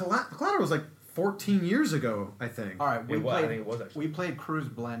 Yeah, Collateral was like 14 years ago, I think. All right, I think it was actually. we played Cruz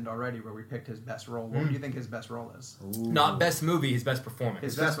Blend already, where we picked his best role. What do you think his best role is? Ooh. Not best movie, his best performance.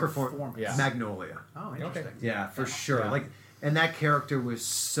 His best performance. performance. Yeah. Magnolia. Oh, interesting. Okay. Yeah, for sure. Yeah. Like, and that character was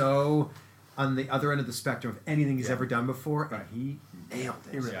so on the other end of the spectrum of anything he's Yeah. ever done before, Right. and he nailed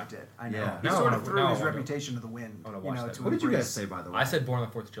it. He really Yeah. did. I know. Yeah. He Now I sort wanna- of threw now I his wanna- reputation to the wind. I wanna You watch know, that. to What did you guys embrace- say, by the way? I said Born on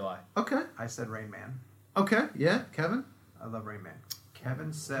the 4th of July. Okay. I said Rain Man. Okay. Yeah, Kevin. I love Rain Man. Kevin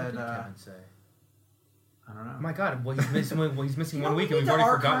What said, did Kevin say? I don't know. Oh my God! Well, he's missing. He's missing You know, one we week, and need we've to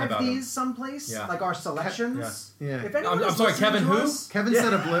already forgotten archive about him. these someplace, Yeah. like our selections. Yeah. If anyone I'm is sorry, listening Kevin to who? us- Kevin Yeah.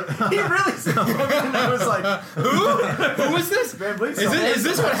 said a blip. He really said Kevin. I was like, who? Who is this? Van Vliet Is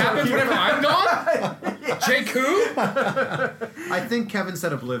this what happens whenever I'm gone? Jake who? I think Kevin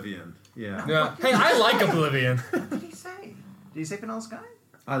said Oblivion. Yeah. Yeah. Hey, I like Oblivion. What did he say? Did he say Vanilla Sky?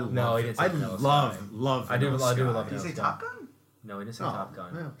 I love. No, he didn't say I Vanilla love, Sky. love. I do Vanilla love Sky. Vanilla Did he say Sky. Top Gun? No, he didn't say Oh, Top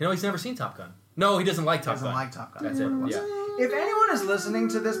Gun. yeah. You know, he's never seen Top Gun. No, he doesn't like Top Doesn't Gun. like Top Gun. That's it. Yeah. If anyone is listening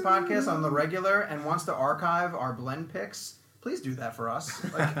to this podcast on the regular and wants to archive our blend picks, please do that for us.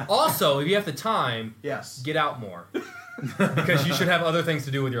 Like, Also, if you have the time, yes. get out more because you should have other things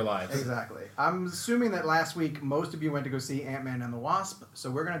to do with your lives. Exactly. I'm assuming that last week most of you went to go see Ant-Man and the Wasp, so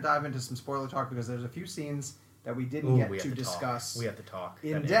we're going to dive into some spoiler talk because there's a few scenes that we didn't Ooh, get we have to to discuss Talk. We have to talk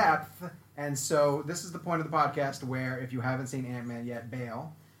in That depth, and so this is the point of the podcast where if you haven't seen Ant-Man yet,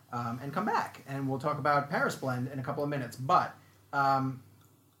 bail and come back, and we'll talk about Paris Blend in a couple of minutes. But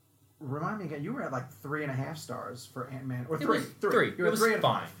remind me again, you were at like 3.5 stars for Ant-Man, or It three. was Three. You were It was three out of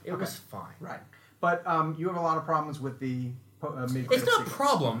fine. five. It Okay. was fine. Right. But you have a lot of problems with the mid-credit It's not sequence.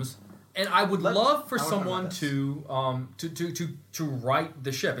 problems, and I would Let- love for I wanna talk someone about to right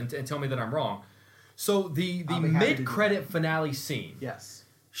the ship and tell me that I'm wrong. So the I'll be happy to do mid-credit finale scene Yes.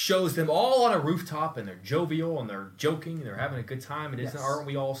 shows them all on a rooftop and they're jovial and they're joking and they're having a good time and Yes. aren't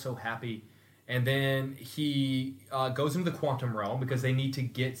we all so happy? And then he goes into the quantum realm because they need to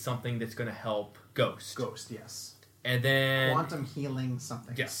get something that's going to help Ghost. Ghost, yes. And then Quantum healing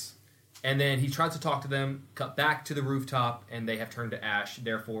something. yes. And then he tries to talk to them, cut back to the rooftop, and they have turned to ash.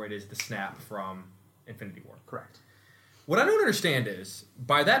 Therefore, it is the snap from Infinity War. Correct. What I don't understand is,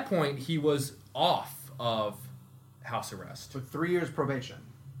 by that point, he was off of house arrest. With 3 years probation,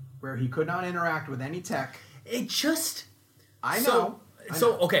 where he could not interact with any tech. It just... I know. So, I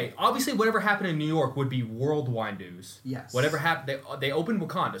so know. okay, obviously whatever happened in New York would be worldwide news. Yes. Whatever happened, they opened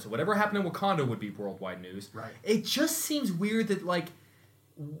Wakanda, so whatever happened in Wakanda would be worldwide news. Right. It just seems weird that like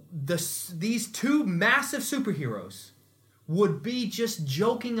these two massive superheroes would be just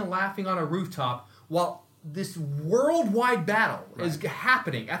joking and laughing on a rooftop while this worldwide battle is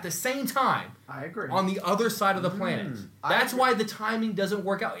happening at the same time I agree. on the other side of the planet. That's why the timing doesn't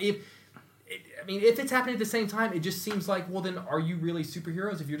work out. If it's happening at the same time, it just seems like, well, then are you really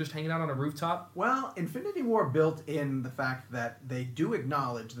superheroes if you're just hanging out on a rooftop? Well, Infinity War built in the fact that they do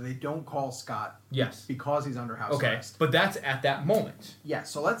acknowledge that they don't call Scott Yes. because he's under house Okay, arrest. but that's at that moment.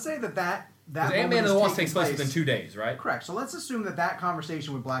 Yes, so let's say that Because moment Ant-Man and is the Wasp taking takes place within 2 days, right? Correct. So let's assume that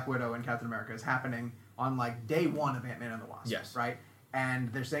conversation with Black Widow and Captain America is happening on like day one of Ant-Man and the Wasp. Yes. Right?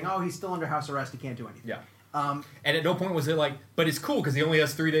 And they're saying, oh, he's still under house arrest, he can't do anything. Yeah. And at no point was it like, but it's cool because he only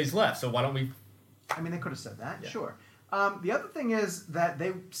has 3 days left, so why don't we... I mean, they could have said that, Yeah. sure. The other thing is that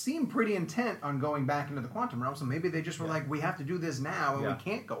they seem pretty intent on going back into the quantum realm, so maybe they just were like, we have to do this now, and Yeah. we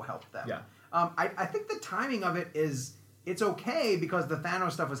can't go help them. Yeah. I think the timing of it is, it's okay because the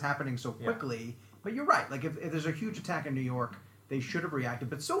Thanos stuff is happening so quickly But you're right. Like, if there's a huge attack in New York, they should have reacted.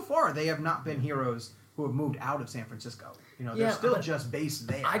 But so far, they have not been heroes who have moved out of San Francisco. You know, they're still just based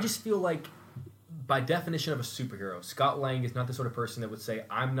there. I just feel like, by definition of a superhero, Scott Lang is not the sort of person that would say,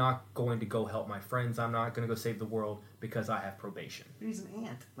 I'm not going to go help my friends, I'm not going to go save the world because I have probation. But he's an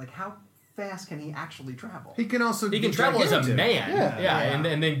ant. Like, how fast can he actually travel? He can also He can travel as a man, Yeah.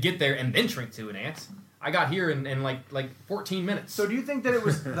 and then get there and then shrink to an ant. I got here in like 14 minutes. So do you think that it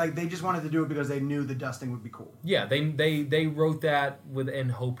was like they just wanted to do it because they knew the dusting would be cool? Yeah, they wrote that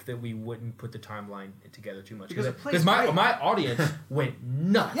and hoped that we wouldn't put the timeline together too much. Because my audience went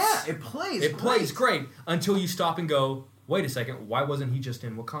nuts. Yeah, it plays. It plays great until you stop and go, wait a second, why wasn't he just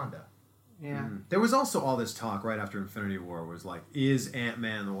in Wakanda? Yeah. There was also all this talk right after Infinity War was like, is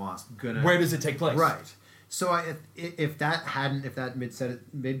Ant-Man and the Wasp gonna... Where does it take place? Right. So if that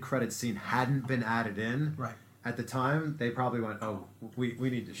mid-credit scene hadn't been added in at the time, they probably went, oh, we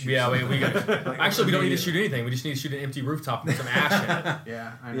need to shoot something. we got actually, we don't need to shoot anything. We just need to shoot an empty rooftop with some ash in it.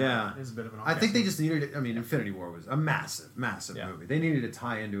 Yeah, I know. Yeah. It's a bit of an I think they just needed it. I mean, Infinity War was a massive Yeah. movie. They needed to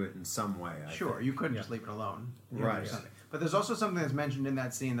tie into it in some way. I Sure, think. you couldn't just leave it alone. Right. But there's also something that's mentioned in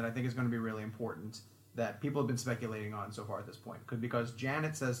that scene that I think is going to be really important that people have been speculating on so far at this point. Because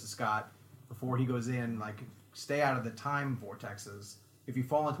Janet says to Scott before he goes in, like, stay out of the time vortexes. If you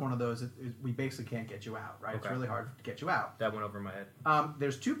fall into one of those, we basically can't get you out, right? Okay. It's really hard to get you out. That went over my head.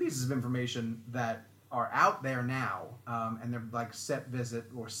 There's two pieces of information that are out there now, and they're like set visit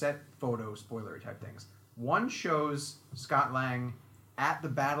or set photo spoilery type things. One shows Scott Lang at the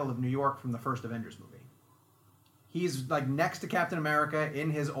Battle of New York from the first Avengers movie. He's like next to Captain America in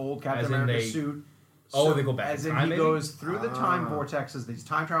his old Captain America suit. Oh, they go back As in in, time, he maybe? goes through the time vortexes, these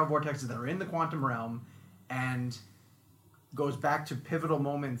time travel vortexes that are in the quantum realm, and goes back to pivotal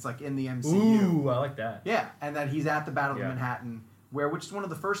moments like in the MCU. Ooh, I like that. Yeah, and that he's at the Battle Yeah. of Manhattan, which is one of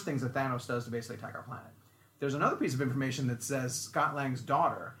the first things that Thanos does to basically attack our planet. There's another piece of information that says Scott Lang's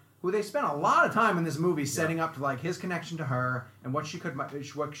daughter, who they spent a lot of time in this movie setting up to like his connection to her and what she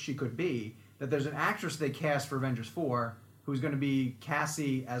could be. That there's an actress they cast for Avengers 4 who's going to be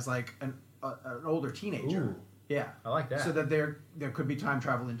Cassie as like an older teenager. Ooh. Yeah, I like that. So that there could be time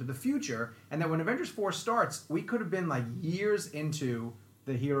travel into the future, and that when Avengers 4 starts, we could have been like years into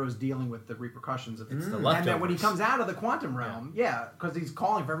the heroes dealing with the repercussions of it. the And then when he comes out of the quantum realm, because he's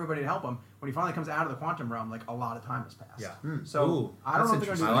calling for everybody to help him, when he finally comes out of the quantum realm, like a lot of time has passed. Yeah. So Ooh, I don't know if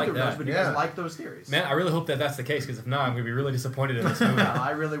they're going to do either of those, but do you guys Yeah. like those theories? Man, I really hope that that's the case, because if not, I'm going to be really disappointed in this movie. Well,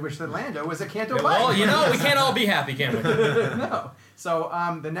 I really wish that Lando was a Canto Bight. Well, you know, we can't all be happy, can we? No.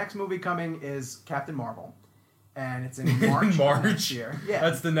 So the next movie coming is Captain Marvel. And it's in March. March? Next year. Yeah.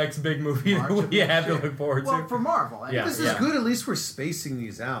 That's the next big movie March that of we next have to year. look forward Well, to. for Marvel. Yeah. This is good. At least we're spacing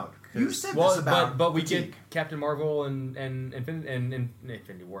these out. 'cause- You said this about but we fatigue. get Captain Marvel and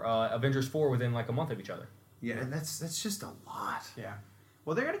Infinity War, Avengers 4 within like a month of each other. Yeah, and that's just a lot. Yeah.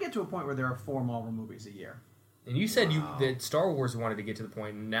 Well, they're going to get to a point where there are 4 Marvel movies a year. And you said that Star Wars wanted to get to the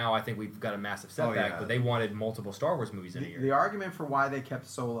point, and now I think we've got a massive setback, yeah. but they wanted multiple Star Wars movies in a year. The argument for why they kept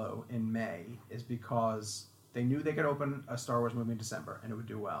Solo in May is because they knew they could open a Star Wars movie in December and it would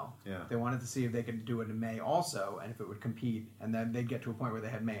do well. Yeah. They wanted to see if they could do it in May also and if it would compete, and then they'd get to a point where they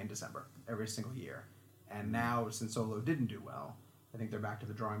had May and December every single year. And now, since Solo didn't do well, I think they're back to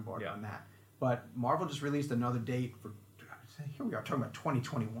the drawing board on that. But Marvel just released another date for, here we are talking about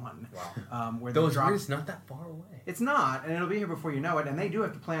 2021. Wow. Where Those they dropped, years not that far away. It's not, and it'll be here before you know it. And they do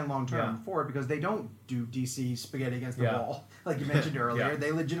have to plan long term for it because they don't do DC spaghetti against the wall like you mentioned earlier. Yeah.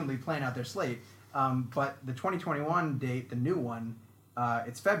 They legitimately plan out their slate. But the 2021 date, the new one,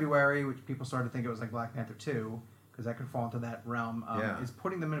 it's February, which people started to think it was like Black Panther 2 because that could fall into that realm. Is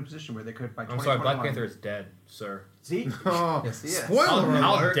putting them in a position where they could by 2021. I'm sorry, Black Panther is dead, sir. See? Oh, Yes, he is. spoiler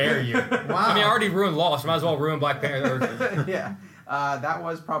How alert. dare you? Wow. I mean, I already ruined Lost. Might as well ruin Black Panther. Yeah. That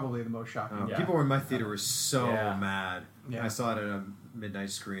was probably the most shocking. Oh, Yeah. People in my theater were so Yeah. mad. Yeah. I saw it at a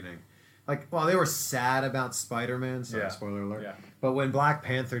midnight screening. Like, well, they were sad about Spider-Man. Sorry, Yeah. spoiler alert. Yeah. But when Black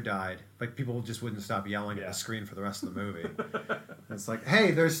Panther died, like people just wouldn't stop yelling at Yeah. the screen for the rest of the movie. It's like,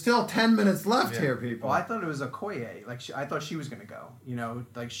 hey, there's still 10 minutes left here, people. Well, I thought it was Okoye. Like I thought she was going to go. You know,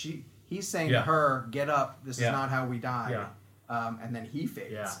 like he's saying Yeah. to her, "Get up! This is Yeah. not how we die." Yeah. And then he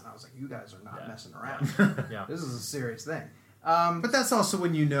fades, Yeah. and I was like, "You guys are not Yeah. messing around. Yeah. This is a serious thing." But that's also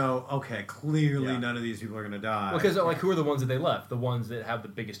when you know, okay, clearly Yeah. none of these people are going to die. Because like, who are the ones that they left? The ones that have the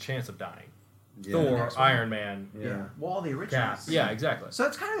biggest chance of dying. Yeah. Thor, next one. Iron Man, Yeah. Well, all the Cap. originals. Yeah, exactly. So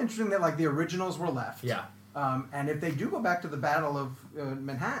it's kind of interesting that like the originals were left. Yeah. And if they do go back to the Battle of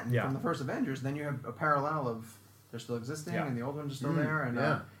Manhattan Yeah. from the first Avengers, then you have a parallel of they're still existing Yeah. and the old ones are still there, and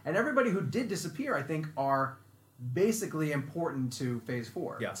yeah. and everybody who did disappear, I think, are basically important to Phase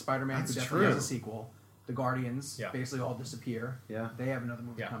 4. Yeah. Spider-Man That's definitely has true. a sequel. The Guardians Yeah. basically all disappear. Yeah. They have another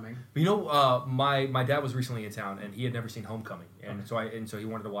movie Yeah. coming. But you know, my dad was recently in town, and he had never seen Homecoming, and so he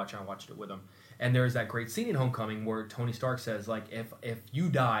wanted to watch it. I watched it with him, and there's that great scene in Homecoming where Tony Stark says, like, if you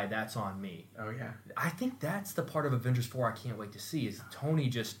die, that's on me. Oh, yeah. I think that's the part of Avengers 4 I can't wait to see. Is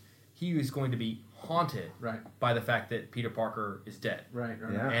Tony he is going to be haunted Right. by the fact that Peter Parker is dead. Right.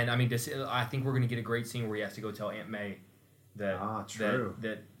 Yeah. And I mean, I think we're going to get a great scene where he has to go tell Aunt May true.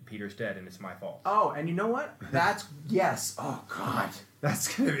 that Peter's dead and it's my fault. Oh, and you know what? Yes. Oh, God.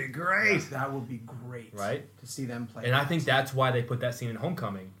 That's gonna be great. That will be great. Right? To see them play. And I think that's why they put that scene in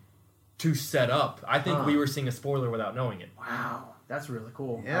Homecoming to set up. I think we were seeing a spoiler without knowing it. Wow. That's really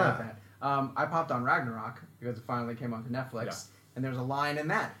cool. Yeah. I like that. I popped on Ragnarok because it finally came onto Netflix. Yeah. And there's a line in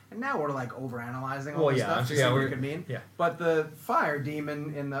that. And now we're like overanalyzing all Well, this yeah, stuff I'm to sure- see yeah, what we're- it could mean. yeah. But the fire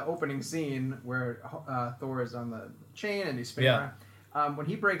demon in the opening scene where Thor is on the chain and he's spinning Yeah. around, when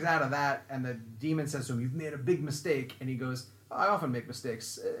he breaks out of that and the demon says to him, "You've made a big mistake," and he goes, "I often make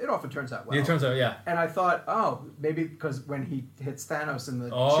mistakes. It often turns out well." It turns out, yeah. And I thought, maybe because when he hits Thanos in the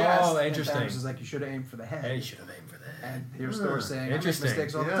Oh, chest, and interesting. Thanos is like, "You should have aimed for the head." Hey, you should have aimed for that. And here's Thor saying, "I make Interesting.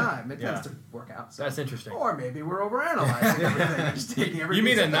 mistakes all the Yeah. time. It Yeah. tends to work out." So. That's interesting. Or maybe we're overanalyzing everything. and just taking everything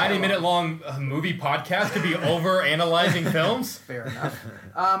You mean a to dialogue. 90-minute long movie podcast could be over analyzing films? Fair enough.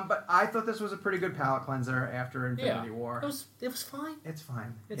 But I thought this was a pretty good palate cleanser after Infinity War. It was fine. It's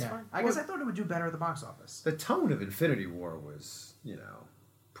fine. It's Yeah. fine. I guess I thought it would do better at the box office. The tone of Infinity War was,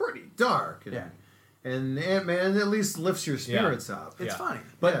 pretty dark. And, Yeah. And Ant-Man at least lifts your spirits up. It's funny.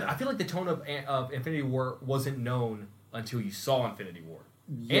 But Yeah. I feel like the tone of Infinity War wasn't known until you saw Infinity War.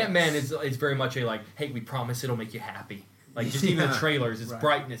 Yes. Ant-Man is very much a like, hey, we promise it'll make you happy. Like just even the Yeah. trailers, it's Right.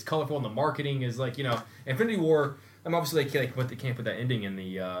 bright and it's colorful, and the marketing is like Infinity War. Obviously they can't put that ending in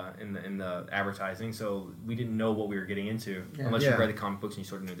the advertising, so we didn't know what we were getting into unless you Yeah. read the comic books and you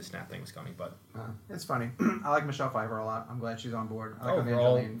sort of knew the snap thing was coming. But It's funny. I like Michelle Pfeiffer a lot. I'm glad she's on board. I like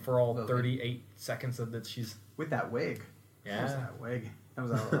Evangeline for all Lilly. 38 seconds of that, she's With that wig. yeah, What was that wig? That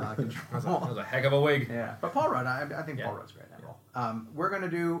was out of control. that was a heck of a wig. Yeah, but Paul Rudd, I think Yeah. Paul Rudd's great in that role. We're going to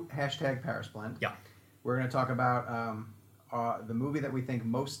do hashtag Paris Blend. Yeah. We're going to talk about the movie that we think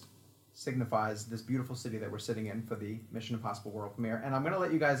most signifies this beautiful city that we're sitting in for the Mission Impossible world premiere. And I'm going to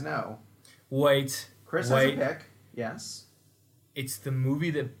let you guys know. Wait, Chris has a pick. Yes. It's the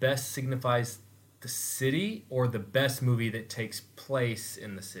movie that best signifies the city, or the best movie that takes place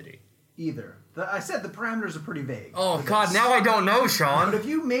in the city? Either. I said the parameters are pretty vague. Oh for God! this. Now I don't know, But Sean. if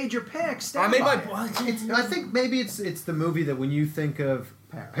you made your pick, I stand made by my. it. I think maybe it's the movie that when you think of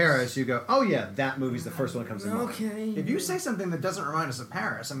Paris, you go, oh yeah, that movie's the first one that comes to mind. Okay. If you say something that doesn't remind us of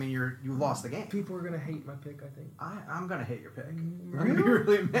Paris, I mean, you lost the game. People are gonna hate my pick, I think. I'm gonna hate your pick. I'm gonna be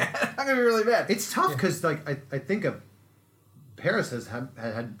really mad. I'm gonna be really mad. It's tough because I think of Paris has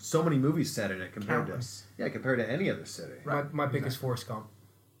had so many movies set in it compared Countless. compared to any other city. Right. My pick is Forrest Gump.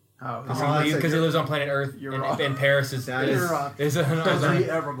 Oh, Oh, that's a Because he good- lives on planet Earth, You're and, wrong. and Paris is That You're is- wrong. is a, Does he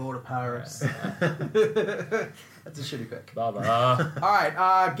ever go to Paris? That's a shitty pick. Blah, blah. All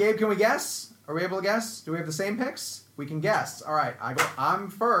right, Gabe, can we guess? Are we able to guess? Do we have the same picks? We can guess. All right, I'm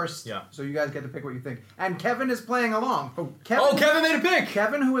first. Yeah. So you guys get to pick what you think. And Kevin is playing along. Oh, Kevin made a pick.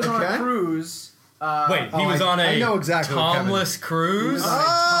 Kevin, who was on a Okay. cruise. Wait, he Oh, was on I a know exactly what Kevin- Tomless He cruise. was on a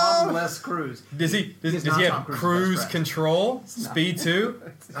Oh! Tomless cruise. Does he He's does not he Tom have Cruise's cruise best friend. control? not. Speed 2?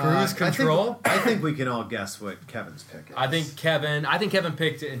 I Cruise think- control? I think we can all guess what Kevin's pick is. I think Kevin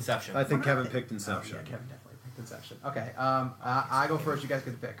picked Inception. I think Kevin picked Oh, Inception. yeah, Kevin definitely picked Inception. Okay, I go first. You guys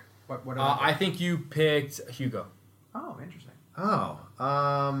get to pick. What do I think you picked Hugo. Oh, interesting. Oh,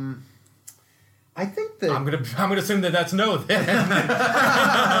 I think that I'm gonna assume that that's no then.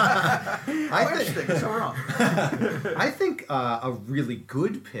 Interesting. So wrong. I think a really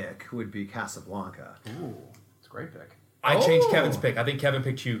good pick would be Casablanca. Ooh, it's a great pick. I changed Oh. Kevin's pick. I think Kevin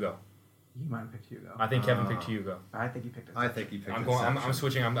picked Hugo. You might have picked Hugo. I think Kevin picked Hugo. I think you picked it. I think he picked I'm Inception.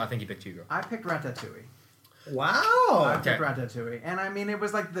 switching. I think he picked Hugo. I picked Ratatouille. Wow. I Okay. picked Ratatouille, and I mean it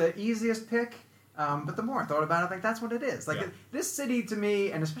was like the easiest pick. But the more I thought about it, like that's what it is. Like Yeah. this city to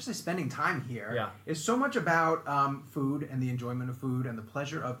me, and especially spending time here, Yeah. is so much about food and the enjoyment of food and the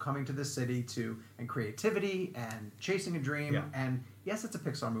pleasure of coming to this city and creativity and chasing a dream. Yeah. And yes, it's a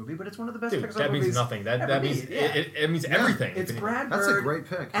Pixar movie, but it's one of the best Dude, Pixar that movies. means nothing. That ever means made. Yeah. it means everything. It's Brad Bird. That's a great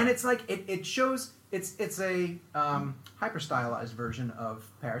pick. And it's like it shows it's a hyper stylized version of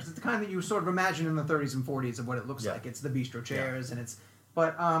Paris. It's the kind that you sort of imagine in the 30s and 40s of what it looks Yeah. like. It's the bistro chairs and it's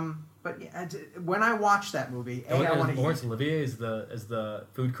but yeah, when I watch that movie, I want to Laurence eat. Olivier is the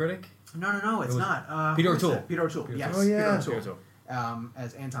food critic. No, it's was not. Peter who is O'Toole. that? Peter O'Toole. Peter Yes, O'Toole. Oh, yeah. Peter Peter O'Toole. O'Toole.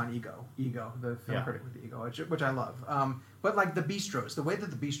 as Anton Ego, the film Yeah. critic with the ego, which I love. But like the bistros, the way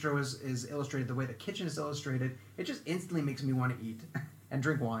that the bistro is illustrated, the way the kitchen is illustrated, it just instantly makes me want to eat and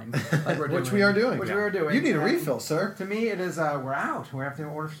drink wine, like we're doing. Which we are doing. Which we are doing. You need a And refill, sir. To me, it is. We're out. We have to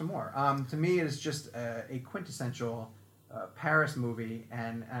order some more. To me, it is just a quintessential Paris movie,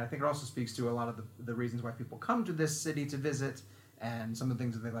 and I think it also speaks to a lot of the reasons why people come to this city to visit, and some of the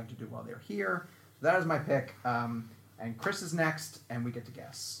things that they like to do while they're here. So that is my pick. And Chris is next, and we get to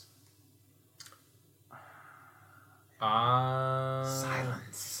guess.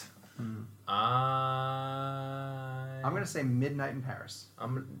 Silence. I'm gonna say Midnight in Paris.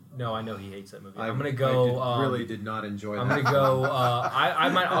 No, I know he hates that movie. I I'm gonna go. Really did not enjoy that. I'm gonna go. I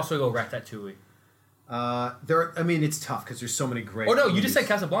might also go Ratatouille. I mean, it's tough because there's so many great. Oh no, you movies. just said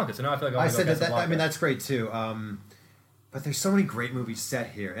Casablanca, so now I feel like I I'm said go that. Casablanca. I mean, that's great too. But there's so many great movies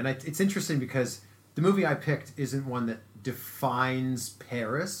set here, and it's interesting because the movie I picked isn't one that defines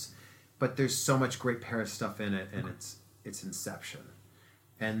Paris, but there's so much great Paris stuff in it, and it's Inception,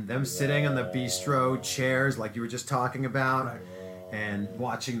 and them sitting on the bistro chairs like you were just talking about, Right. and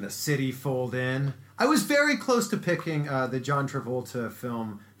watching the city fold in. I was very close to picking the John Travolta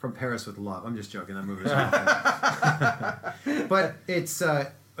film From Paris with Love. I'm just joking. That movie was fantastic. But it's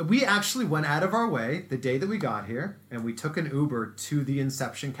we actually went out of our way the day that we got here, and we took an Uber to the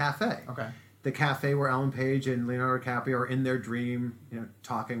Inception Cafe. Okay. The cafe where Ellen Page and Leonardo DiCaprio are in their dream,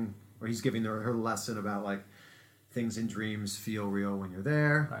 talking, or he's giving her lesson about like things in dreams feel real when you're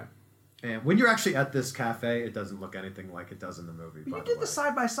there. Right. And when you're actually at this cafe, it doesn't look anything like it does in the movie. But by you the did way. the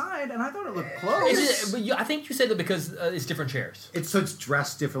side by side, and I thought it looked close. I think you said that because it's different chairs. It's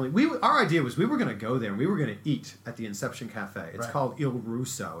dressed differently. Our idea was we were going to go there and we were going to eat at the Inception Cafe. It's Right. called Il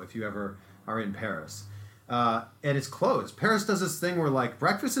Russo if you ever are in Paris. And it's closed. Paris does this thing where like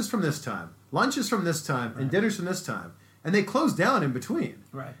breakfast is from this time, lunch is from this time, and dinner's from this time. And they close down in between.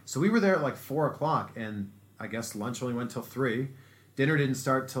 Right. So we were there at like 4 o'clock, and I guess lunch only went till 3. Dinner didn't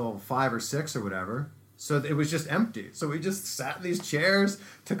start till 5 or 6 or whatever. So it was just empty. So we just sat in these chairs,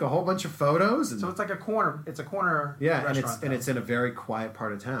 took a whole bunch of photos. And So it's like a corner. It's a corner. yeah, restaurant, and it's in a very quiet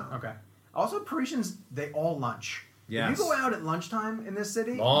part of town. Okay. Also, Parisians, they all lunch. Yes. If you go out at lunchtime in this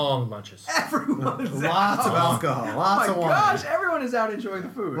city, Long lunches. everyone is Lots of out. alcohol, lots Oh of my wine. gosh, everyone is out enjoying the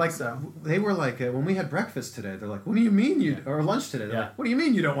food. Like so. they were like when we had breakfast today, they're like, "What do you mean you or lunch today?" They're Yeah. like, "What do you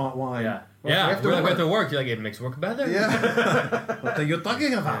mean you don't want wine?" Yeah. Well, Yeah. we have to We're like, we have to work. work. You're like, it makes work better. Yeah. What are you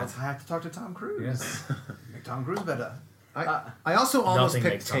talking about? I have to talk to Tom Cruise. Yes. Make Tom Cruise better. I also almost Nothing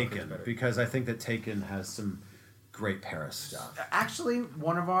picked makes Tom Cruise Taken better. because I think that Taken has some great Paris stuff. Actually,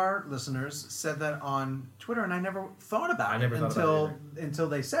 one of our listeners said that on Twitter, and I never thought about I it never thought about it until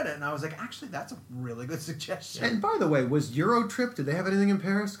they said it, and I was like, actually, that's a really good suggestion. And by the way, was Eurotrip? Did they have anything in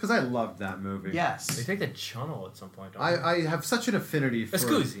Paris? Because I loved that movie. They Yes. take the channel at some point. Don't I have such an affinity for.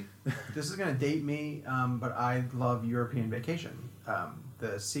 Scusi. This is going to date me, but I love European Vacation,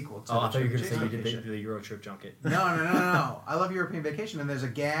 the sequel to Oh, I thought you were Chevy going to say you Chase did Vacation. the Euro trip junket. No. I love European Vacation, and there's a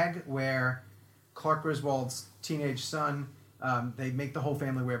gag where Clark Griswold's teenage son, they make the whole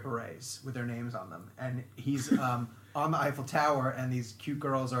family wear berets with their names on them, and he's on the Eiffel Tower, and these cute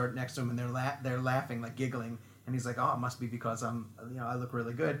girls are next to him, and they're laughing, like giggling, and he's like, "Oh, it must be because I look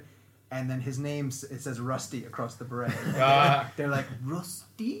really good." And then his name, it says Rusty across the beret. They're like,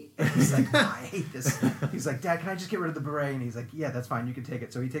 Rusty? And he's like, oh, I hate this. He's like, Dad, can I just get rid of the beret? And he's like, yeah, that's fine. You can take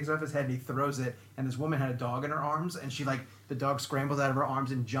it. So he takes it off his head and he throws it. And this woman had a dog in her arms. And the dog scrambles out of her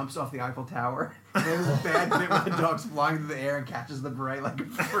arms and jumps off the Eiffel Tower. And there's a bad bit where the dog's flying through the air and catches the beret like a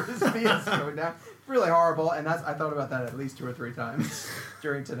frisbee. It's going down. Really horrible. And I thought about that at least 2 or 3 times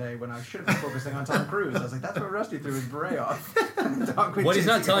during today when I should have been focusing on Tom Cruise. I was like, that's where Rusty threw his beret off. What he's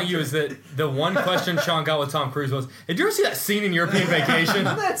not telling you is that the one question Sean got with Tom Cruise was, "Did you ever see that scene in European Vacation?"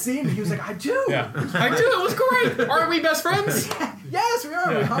 Remember that scene? He was like, I do. Yeah, I do. It was great. Aren't we best friends? Yes, we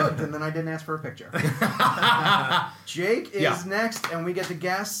are. We hugged, and then I didn't ask for a picture. Jake is next, and we get to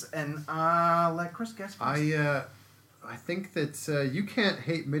guess, and let Chris guess first. I think that you can't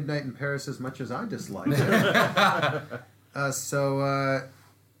hate Midnight in Paris as much as I dislike it.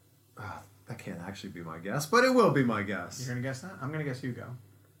 That can't actually be my guess, but it will be my guess. You're gonna guess that? I'm gonna guess Hugo.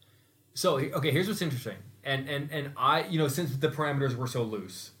 So okay, here's what's interesting, and I, since the parameters were so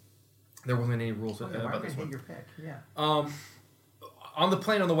loose, there wasn't any rules Why about would I this hate one. your pick? Yeah. On the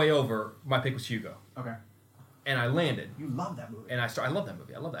plane on the way over, my pick was Hugo, Okay. and I landed. You love that movie. And I love that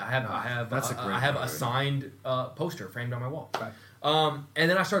movie. I love that. I have That's a great I have a movie. signed poster framed on my wall. Right. And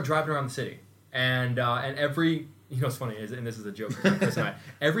then I started driving around the city, and every You know what's funny is, and this is a joke, Chris and I,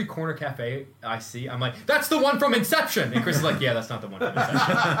 every corner cafe I see, I'm like, that's the one from Inception. And Chris is like, yeah, that's not the one from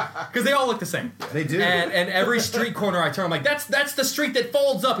Inception. Because they all look the same. They do. And every street corner I turn, I'm like, that's the street that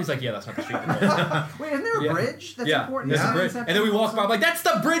folds up. He's like, yeah, that's not the street that folds up. Wait, isn't there a bridge that's important? There's a bridge. Inception And then we walk also? by, I'm like, that's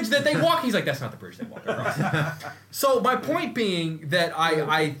the bridge that they walk. He's like, that's not the bridge they walk across. So my point being that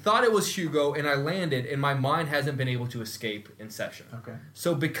I thought it was Hugo, and I landed, and my mind hasn't been able to escape Inception. Okay.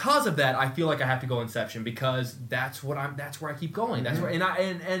 So because of that, I feel like I have to go Inception because that's where I keep going. That's where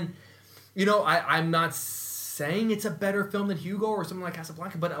and you know, I'm not saying it's a better film than Hugo or something like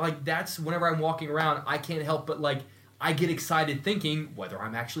Casablanca, but like that's whenever I'm walking around, I can't help but like I get excited thinking whether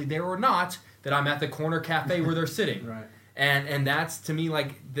I'm actually there or not that I'm at the corner cafe where they're sitting. Right. And that's to me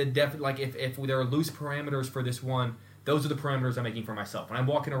like like if there are loose parameters for this one, those are the parameters I'm making for myself. When I'm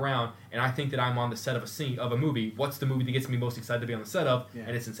walking around and I think that I'm on the set of a movie, what's the movie that gets me most excited to be on the set of? Yeah.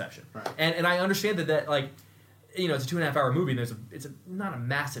 And it's Inception. Right. And I understand that like, you know, it's a 2.5 hour movie, and it's not a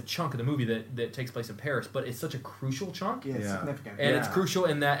massive chunk of the movie that takes place in Paris, but it's such a crucial chunk. Yeah, it's significant. And it's crucial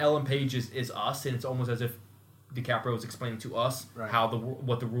in that Ellen Page is us, and it's almost as if DiCaprio is explaining to us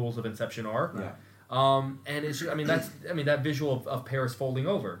what the rules of Inception are. Yeah. And it's that visual of Paris folding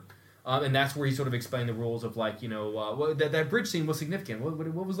over. And that's where he sort of explained the rules of like, you know, that bridge scene was significant.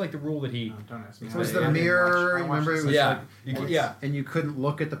 What was like the rule that he? No, don't ask me. It was the mirror. Remember, it was Yeah. and you couldn't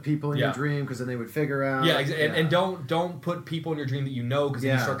look at the people in your dream because then they would figure out. Yeah, and don't put people in your dream that you know because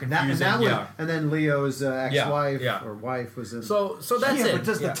then you start confusing. And then Leo's ex-wife or wife was in. So that's it. But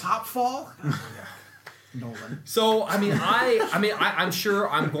does the top fall? Nolan. So I'm sure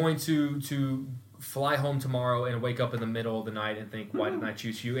I'm going to fly home tomorrow and wake up in the middle of the night and think, why didn't I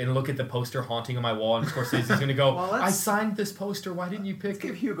choose you? And look at the poster haunting on my wall, and Scorsese's going to go, I signed this poster. Why didn't you pick? Let's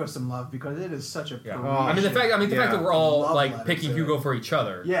give Hugo some love because it is such a. The fact that we're all Love like letters, picking Hugo for each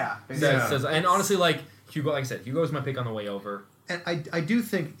other. Yeah. Says, and honestly, like Hugo, like I said, Hugo's my pick on the way over. And I do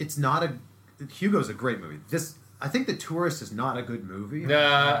think it's not Hugo's a great movie. I think The Tourist is not a good movie.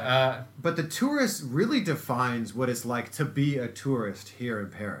 But The Tourist really defines what it's like to be a tourist here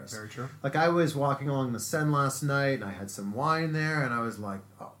in Paris. Very true. Like, I was walking along the Seine last night, and I had some wine there, and I was like,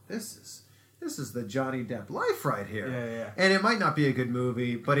 oh, this is the Johnny Depp life right here. Yeah. And it might not be a good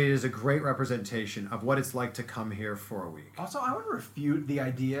movie, but it is a great representation of what it's like to come here for a week. Also, I want to refute the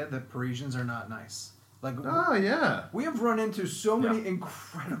idea that Parisians are not nice. Like, oh yeah, we have run into so many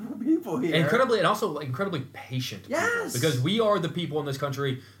incredible people here. Incredibly patient. Yes, people, because we are the people in this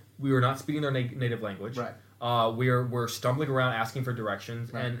country. We are not speaking their native language. Right. We're stumbling around asking for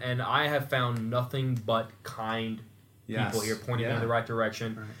directions, right. and I have found nothing but kind people here pointing me in the right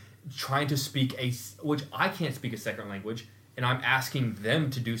direction, trying to speak which I can't speak a second language. And I'm asking them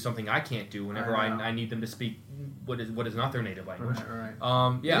to do something I can't do whenever I need them to speak what is not their native language. Right.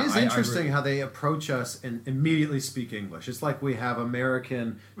 It is interesting how they approach us and immediately speak English. It's like we have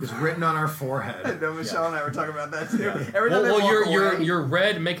American just written on our forehead. I know Michelle and I were talking about that too. Yeah. Your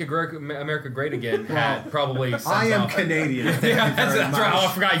red "Make America Great Again" hat probably. I am Canadian. That's right. Oh,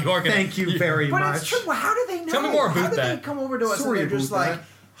 I forgot you are. Thank you very much. But it's true. Well, how do they know? Tell me more about that. How did they come over to us and they're just like,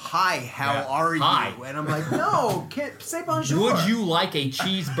 hi, how are you? Hi. And I'm like, no, say bonjour. Would you like a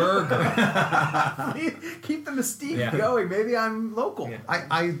cheeseburger? Keep the mystique going. Maybe I'm local. Yeah.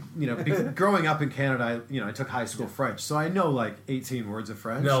 I growing up in Canada, I took high school French, so I know like 18 words of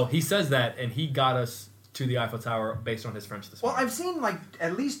French. No, he says that, and he got us to the Eiffel Tower based on his French this morning. Well, I've seen like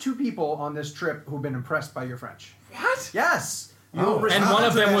at least 2 people on this trip who've been impressed by your French. What? Yes. And one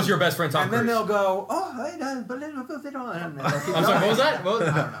of them was your best friend, Tom Cruise. And then they'll go, I'm sorry, what was that? I don't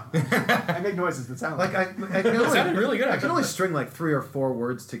know. I make noises that sound like I it sounded really good. I can only string like 3 or 4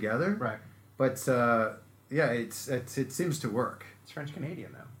 words together. Right. But it seems to work. It's French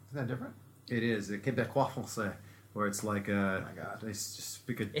Canadian though. Isn't that different? It is. Québécois français, where it's like oh my God. they just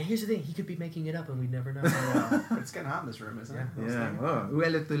speak it. And here's the thing: he could be making it up, and we'd never know. But it's getting hot in this room, isn't it? Yeah. Oh, où est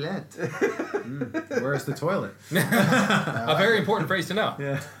la toilette? Where's the toilet? A very important phrase to know.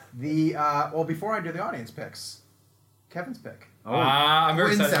 Yeah. Well, before I do the audience picks, Kevin's pick. Oh, I'm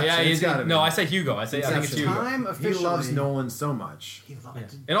very excited. Yeah, no, I say Hugo. I think it's Hugo. Time officially. He loves Nolan so much. He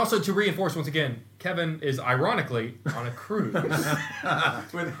loves it. And also to reinforce once again, Kevin is ironically on a cruise.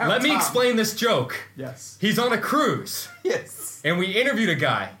 Let me explain this joke. Yes. He's on a cruise. Yes. And we interviewed a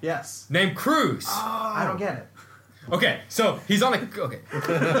guy. Yes. Named Cruz. Oh. I don't get it. Okay, so he's on a. Okay.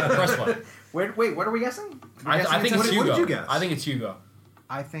 Press one. Wait, what are we guessing? I think it's Hugo. What did you guess? I think it's Hugo.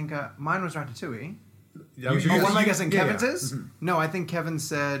 I think mine was Ratatouille. Was what am I guessing? Kevin's yeah. is? Mm-hmm. No, I think Kevin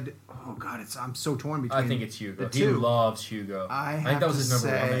said. Oh God, I'm so torn between. I think it's Hugo. The He two. loves Hugo. I think that was his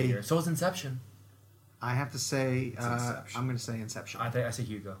number one that year. So was Inception. I have to say, Inception. I'm going to say Inception. I say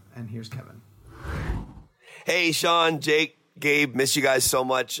Hugo. And here's Kevin. Hey, Sean, Jake, Gabe, miss you guys so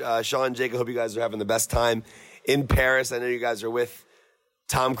much. Sean, Jake, I hope you guys are having the best time in Paris. I know you guys are with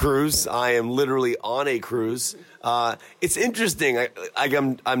Tom Cruise. I am literally on a cruise. It's interesting.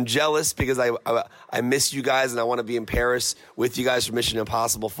 I'm jealous because I miss you guys and I want to be in Paris with you guys for Mission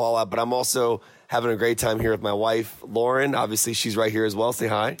Impossible Fallout. But I'm also having a great time here with my wife, Lauren. Obviously, she's right here as well. Say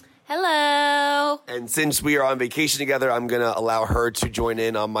hi. Hello. And since we are on vacation together, I'm going to allow her to join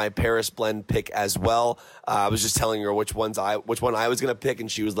in on my Paris blend pick as well. I was just telling her which one I was going to pick, and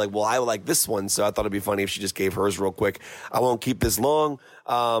she was like, well, I like this one, so I thought it'd be funny if she just gave hers real quick. I won't keep this long,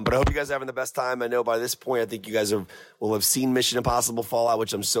 but I hope you guys are having the best time. I know by this point, I think you guys will have seen Mission Impossible Fallout,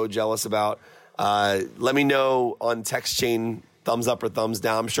 which I'm so jealous about. Let me know on text chain, thumbs up or thumbs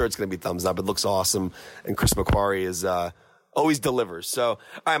down. I'm sure it's going to be thumbs up. It looks awesome, and Chris McQuarrie is... always delivers. So, all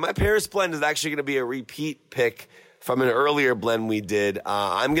right, my Paris blend is actually going to be a repeat pick from an earlier blend we did.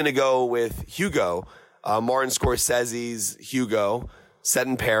 I'm going to go with Hugo, Martin Scorsese's Hugo, set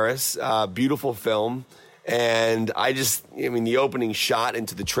in Paris. Beautiful film. And the opening shot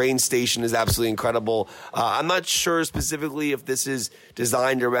into the train station is absolutely incredible. I'm not sure specifically if this is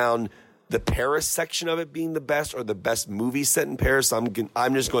designed around the Paris section of it being the best or the best movie set in Paris. I'm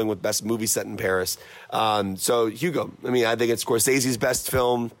just going with best movie set in Paris. So Hugo, I think it's Scorsese's best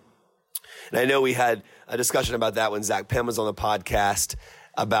film. And I know we had a discussion about that when Zach Penn was on the podcast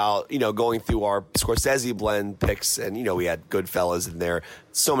about, going through our Scorsese blend picks. And, we had Goodfellas in there.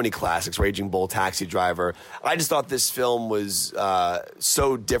 So many classics, Raging Bull, Taxi Driver. I just thought this film was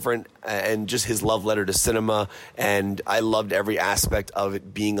so different and just his love letter to cinema. And I loved every aspect of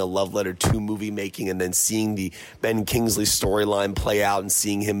it being a love letter to movie making and then seeing the Ben Kingsley storyline play out and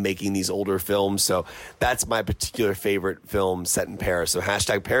seeing him making these older films. So that's my particular favorite film set in Paris. So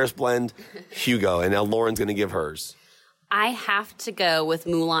hashtag Paris Blend, Hugo. And now Lauren's going to give hers. I have to go with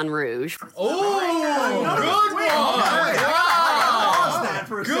Moulin Rouge. Good one!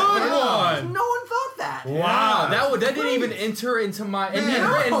 Good one! No one thought that. Wow, that didn't even enter into my... And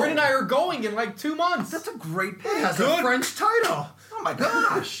Rin and I are going in like 2 months. That's a great pick. It has a French title. Oh my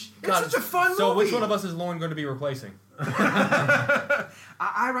gosh. God, it's such a fun movie. So which one of us is Lauren going to be replacing?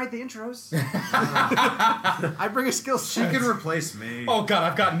 I write the intros. I bring a skill set. She can replace me. Oh God,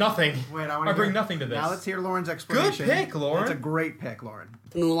 I've got nothing. Wait, I bring nothing to this. Now let's hear Lauren's explanation. Good pick, Lauren. That's a great pick, Lauren.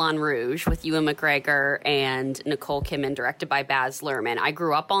 Moulin Rouge with Ewan McGregor and Nicole Kidman, directed by Baz Luhrmann. I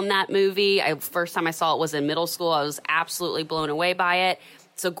grew up on that movie. First time I saw it was in middle school. I was absolutely blown away by it.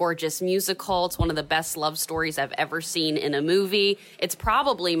 It's a gorgeous musical. It's one of the best love stories I've ever seen in a movie. It's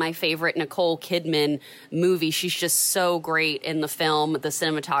probably my favorite Nicole Kidman movie. She's just so great in the film. The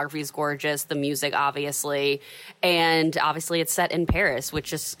cinematography is gorgeous. The music, obviously. And obviously it's set in Paris, which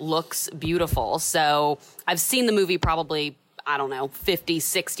just looks beautiful. So I've seen the movie probably 50,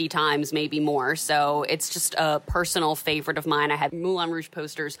 60 times, maybe more. So it's just a personal favorite of mine. I had Moulin Rouge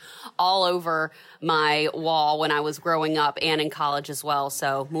posters all over my wall when I was growing up and in college as well.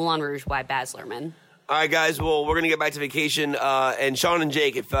 So Moulin Rouge by Baz Luhrmann. All right, guys. Well, we're going to get back to vacation. And Sean and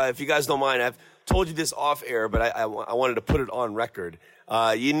Jake, if you guys don't mind, I've told you this off air, but I wanted to put it on record.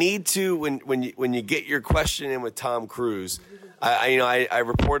 You need to, when you get your question in with Tom Cruise, I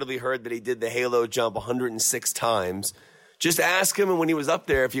reportedly heard that he did the Halo jump 106 times. Just ask him when he was up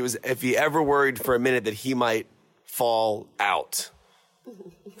there if he ever worried for a minute that he might fall out.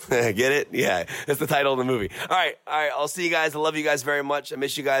 Get it? Yeah, that's the title of the movie. All right. I'll see you guys. I love you guys very much. I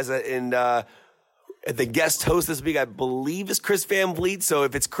miss you guys. And the guest host this week, I believe, is Chris Van Vliet. So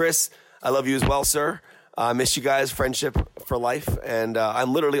if it's Chris, I love you as well, sir. I miss you guys. Friendship for life. And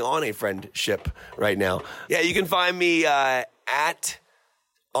I'm literally on a friendship right now. Yeah, you can find me at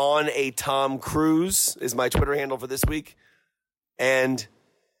On a Tom Cruise is my Twitter handle for this week. And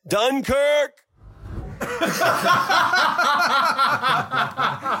Dunkirk.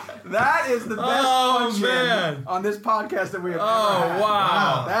 That is the best punch on this podcast that we have ever had.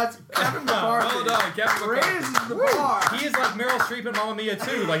 Wow. That's Kevin McCarthy. Well done, Kevin McCarthy. Raises the bar. He is like Meryl Streep in Mamma Mia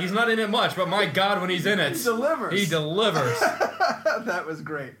too. Like he's not in it much, but my God, when he's in it, He delivers. He delivers. That was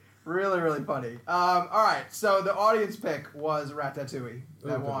great. Really, really funny. All right, so the audience pick was Ratatouille.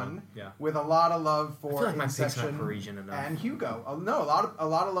 That won. Yeah. With a lot of love I for feel like my pick's Inception not Parisian enough. and Hugo. No, a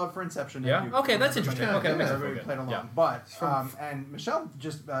lot of love for Inception. Yeah? And Hugo. Okay, that's interesting. Okay, that makes me feel everybody good. played along. Yeah. But and Michelle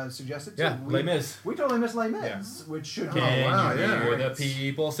just suggested too. Yeah, Les Mis. We totally missed Les Mis, which should be. Can wow, you yeah. hear the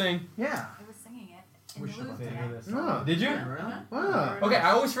people sing? Yeah. I was singing it in We the should loop have today. Oh. Did you? Wow. Okay,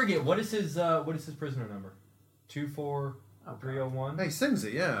 I always forget. What is his prisoner number? 24301. He sings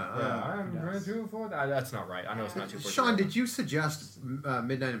it, yeah. I'm 243. That's not right. I know it's not 243. Sean, did you suggest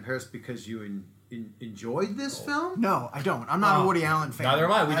Midnight in Paris because you enjoyed this film? No, I don't. I'm not a Woody Allen fan. Neither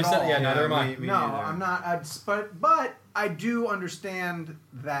am I. We just said, neither am I. Me No, neither. I'm not. But I do understand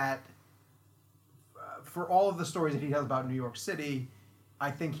that for all of the stories that he tells about New York City,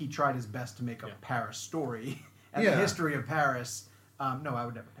 I think he tried his best to make a Paris story and the history of Paris. No, I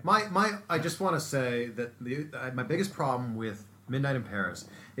would never pick it. I just want to say that my biggest problem with Midnight in Paris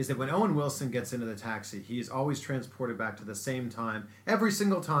is that when Owen Wilson gets into the taxi, he is always transported back to the same time. Every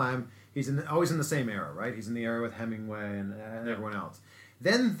single time, he's always in the same era, right? He's in the era with Hemingway and everyone else.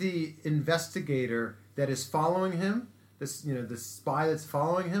 Then the investigator that is following him, the spy that's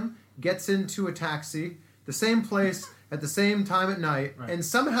following him, gets into a taxi, the same place at the same time at night, and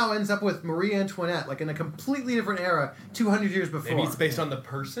somehow ends up with Marie Antoinette, like in a completely different era, 200 years before. Maybe it's based on the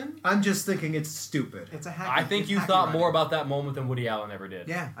person? I'm just thinking it's stupid. It's a hacky, I think you thought more about that moment than Woody Allen ever did.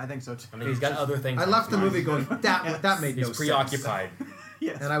 Yeah, I think so too. I mean, he's got other things. I left the movie going, that made no He's sense. preoccupied.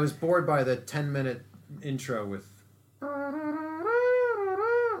 Yes. And I was bored by the 10-minute intro with...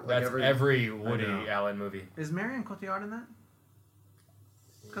 That's every Woody Allen movie. Is Marion Cotillard in that?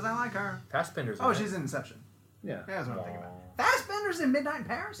 Because I like her. Fassbender's in Oh, it. she's in Inception. Yeah. Yeah, that's what I'm thinking about. Fassbender's in Midnight in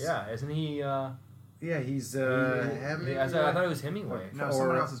Paris? Yeah, isn't he... Yeah, he's... I thought it was Hemingway. No,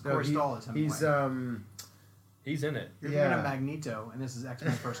 someone else is Corey Stoll is Hemingway. He's in it. You're thinking of Magneto, and this is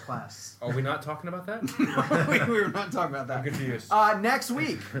X-Men First Class. Are we not talking about that? we were not talking about that. I'm confused. Next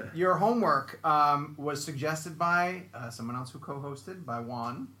week, your homework was suggested by someone else who co-hosted, by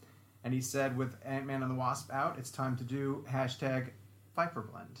Juan. And he said, with Ant-Man and the Wasp out, it's time to do #Pfeiffer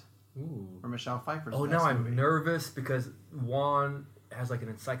Blend. Ooh. For Michelle Pfeiffer's Oh, best now I'm movie. nervous because Juan has like an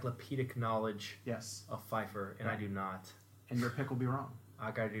encyclopedic knowledge Yes. of Pfeiffer, and I do not. And your pick will be wrong.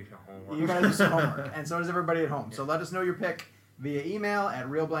 I gotta do some homework. You gotta do some homework. And so does everybody at home. So let us know your pick via email at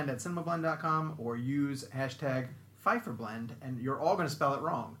realblend@cinemablend.com or use #PfeifferBlend, and you're all going to spell it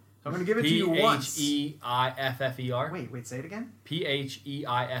wrong. So I'm going to give it to you once. P-H-E-I-F-F-E-R. Wait, say it again.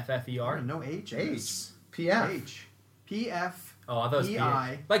 P-H-E-I-F-F-E-R. No H. H. P-F. H. P-F. Oh, I thought it was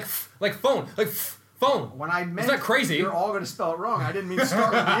E-I. P-H. Like phone. Phone. When I meant that crazy? you're all going to spell it wrong, I didn't mean to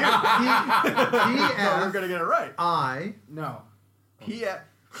start with you. P-F. No, we're going to get it right. I. No. P-F.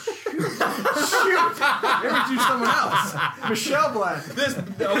 Shoot. Maybe choose someone else. Michelle Blend.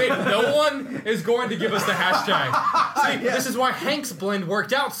 No one is going to give us the hashtag. See, this is why Hank's blend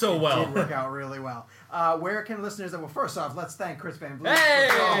worked out so well. It did work out really well. Where can listeners... Well, first off, let's thank Chris Van Vliet. Hey!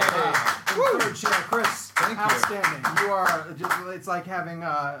 Third chair. Chris, Thank you. outstanding. You are... It's like having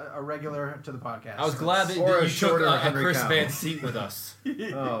a regular to the podcast. I was glad that Or a you took shorter a Henry Chris Cavill. Van seat with us.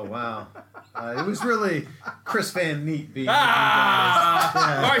 Oh, wow. It was really Chris Van Neat being... All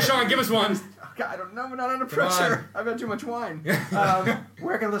right, Sean, give us one. God, I don't know. We're not under pressure. I've had too much wine.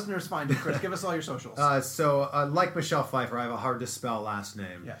 Where can listeners find you, Chris? Give us all your socials. Like Michelle Pfeiffer, I have a hard-to-spell last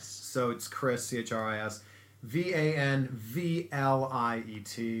name. Yes. So it's Chris, C-H-R-I-S,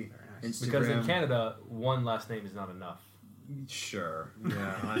 V-A-N-V-L-I-E-T. Instagram. Because in Canada, one last name is not enough. Sure.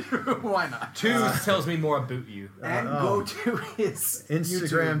 Yeah. Why not? Two tells me more about you. And go to his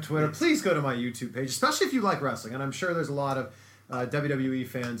Instagram, YouTube. Twitter. Please go to my YouTube page, especially if you like wrestling. And I'm sure there's a lot of WWE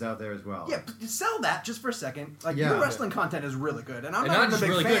fans out there as well. Yeah, but sell that just for a second. Like, Yeah. your wrestling content is really good. And I'm And not not even a just big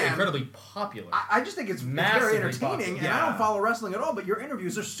really fan. good, incredibly popular. I just think it's very Massively entertaining, popular. and I don't follow wrestling at all, but your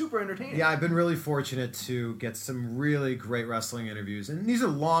interviews are super entertaining. Yeah, I've been really fortunate to get some really great wrestling interviews. And these are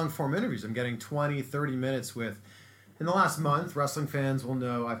long-form interviews. I'm getting 20, 30 minutes with... In the last month, wrestling fans will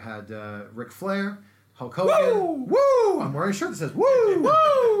know I've had Ric Flair, Hulk Hogan. Woo! I'm wearing a shirt that says woo!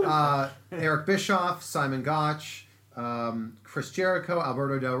 Woo! Eric Bischoff, Simon Gotch, Chris Jericho,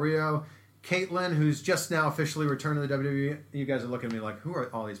 Alberto Del Rio, Caitlyn, who's just now officially returned to the WWE. You guys are looking at me like, who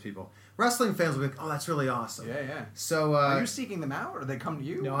are all these people? Wrestling fans will be like, oh, that's really awesome. Yeah. So, Are you seeking them out, or do they come to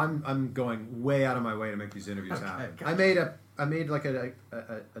you? no, I'm going way out of my way to make these interviews happen. gotcha. I made like an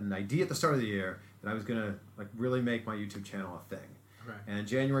idea at the start of the year that I was gonna like really make my YouTube channel a thing. Okay. And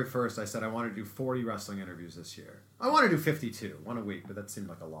January 1st, I said I wanted to do 40 wrestling interviews this year. I want to do 52, one a week, but that seemed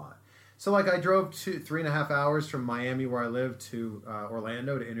like a lot. So like I drove 3.5 hours from Miami, where I live, to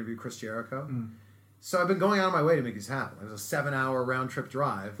Orlando to interview Chris Jericho. So I've been going out of my way to make these happen. It was a 7-hour round trip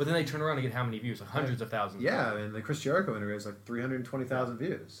drive. But then they turn around and get how many views? Like hundreds of thousands. Yeah, and the Chris Jericho interview is like 320,000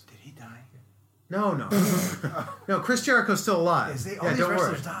 views. Did he die? No. No, Chris Jericho's still alive. All Yeah, these don't worry.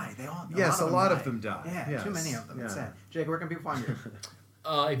 wrestlers die. They all. Yes, a lot of die. them die. Yeah, Yes. too many of them. It's Yeah. sad. Jake, where can people find you?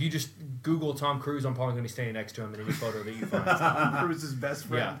 If you just Google Tom Cruise, I'm probably going to be standing next to him in any photo that you find. Tom Cruise's best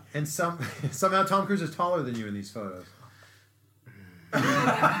friend. And somehow Tom Cruise is taller than you in these photos. And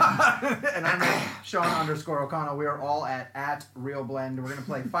I'm at Sean_O'Connell. We are all at Real Blend. We're going to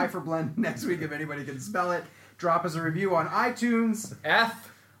play Pfeiffer Blend next week if anybody can spell it. Drop us a review on iTunes.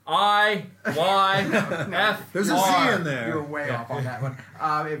 F-I-F-F-E-R. IYF. There's a Z in there. You were way off on that one.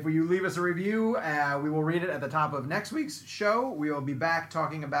 If you leave us a review, we will read it at the top of next week's show. We will be back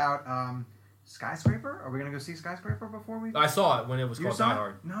talking about Skyscraper. Are we going to go see Skyscraper before we... I saw it when it was You called saw Die it?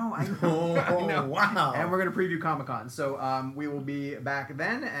 Hard. No, I know. Oh, I know. wow. And we're going to preview Comic-Con. So we will be back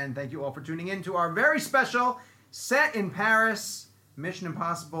then, and thank you all for tuning in to our very special Set in Paris Mission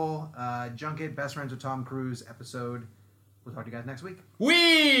Impossible Junket Best Friends with Tom Cruise episode. We'll talk to you guys next week.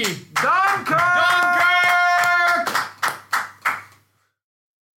 We Dunkirk!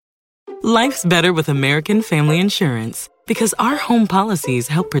 Life's better with American Family Insurance because our home policies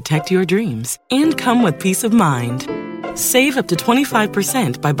help protect your dreams and come with peace of mind. Save up to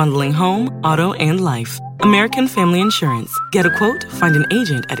 25% by bundling home, auto, and life. American Family Insurance. Get a quote, find an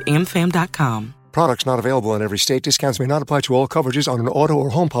agent at amfam.com. Products not available in every state. Discounts may not apply to all coverages on an auto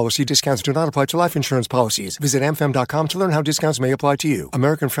or home policy. Discounts do not apply to life insurance policies. Visit amfam.com to learn how discounts may apply to you.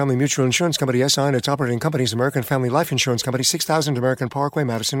 American Family Mutual Insurance Company, SI, and its operating companies, American Family Life Insurance Company, 6000 American Parkway,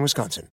 Madison, Wisconsin.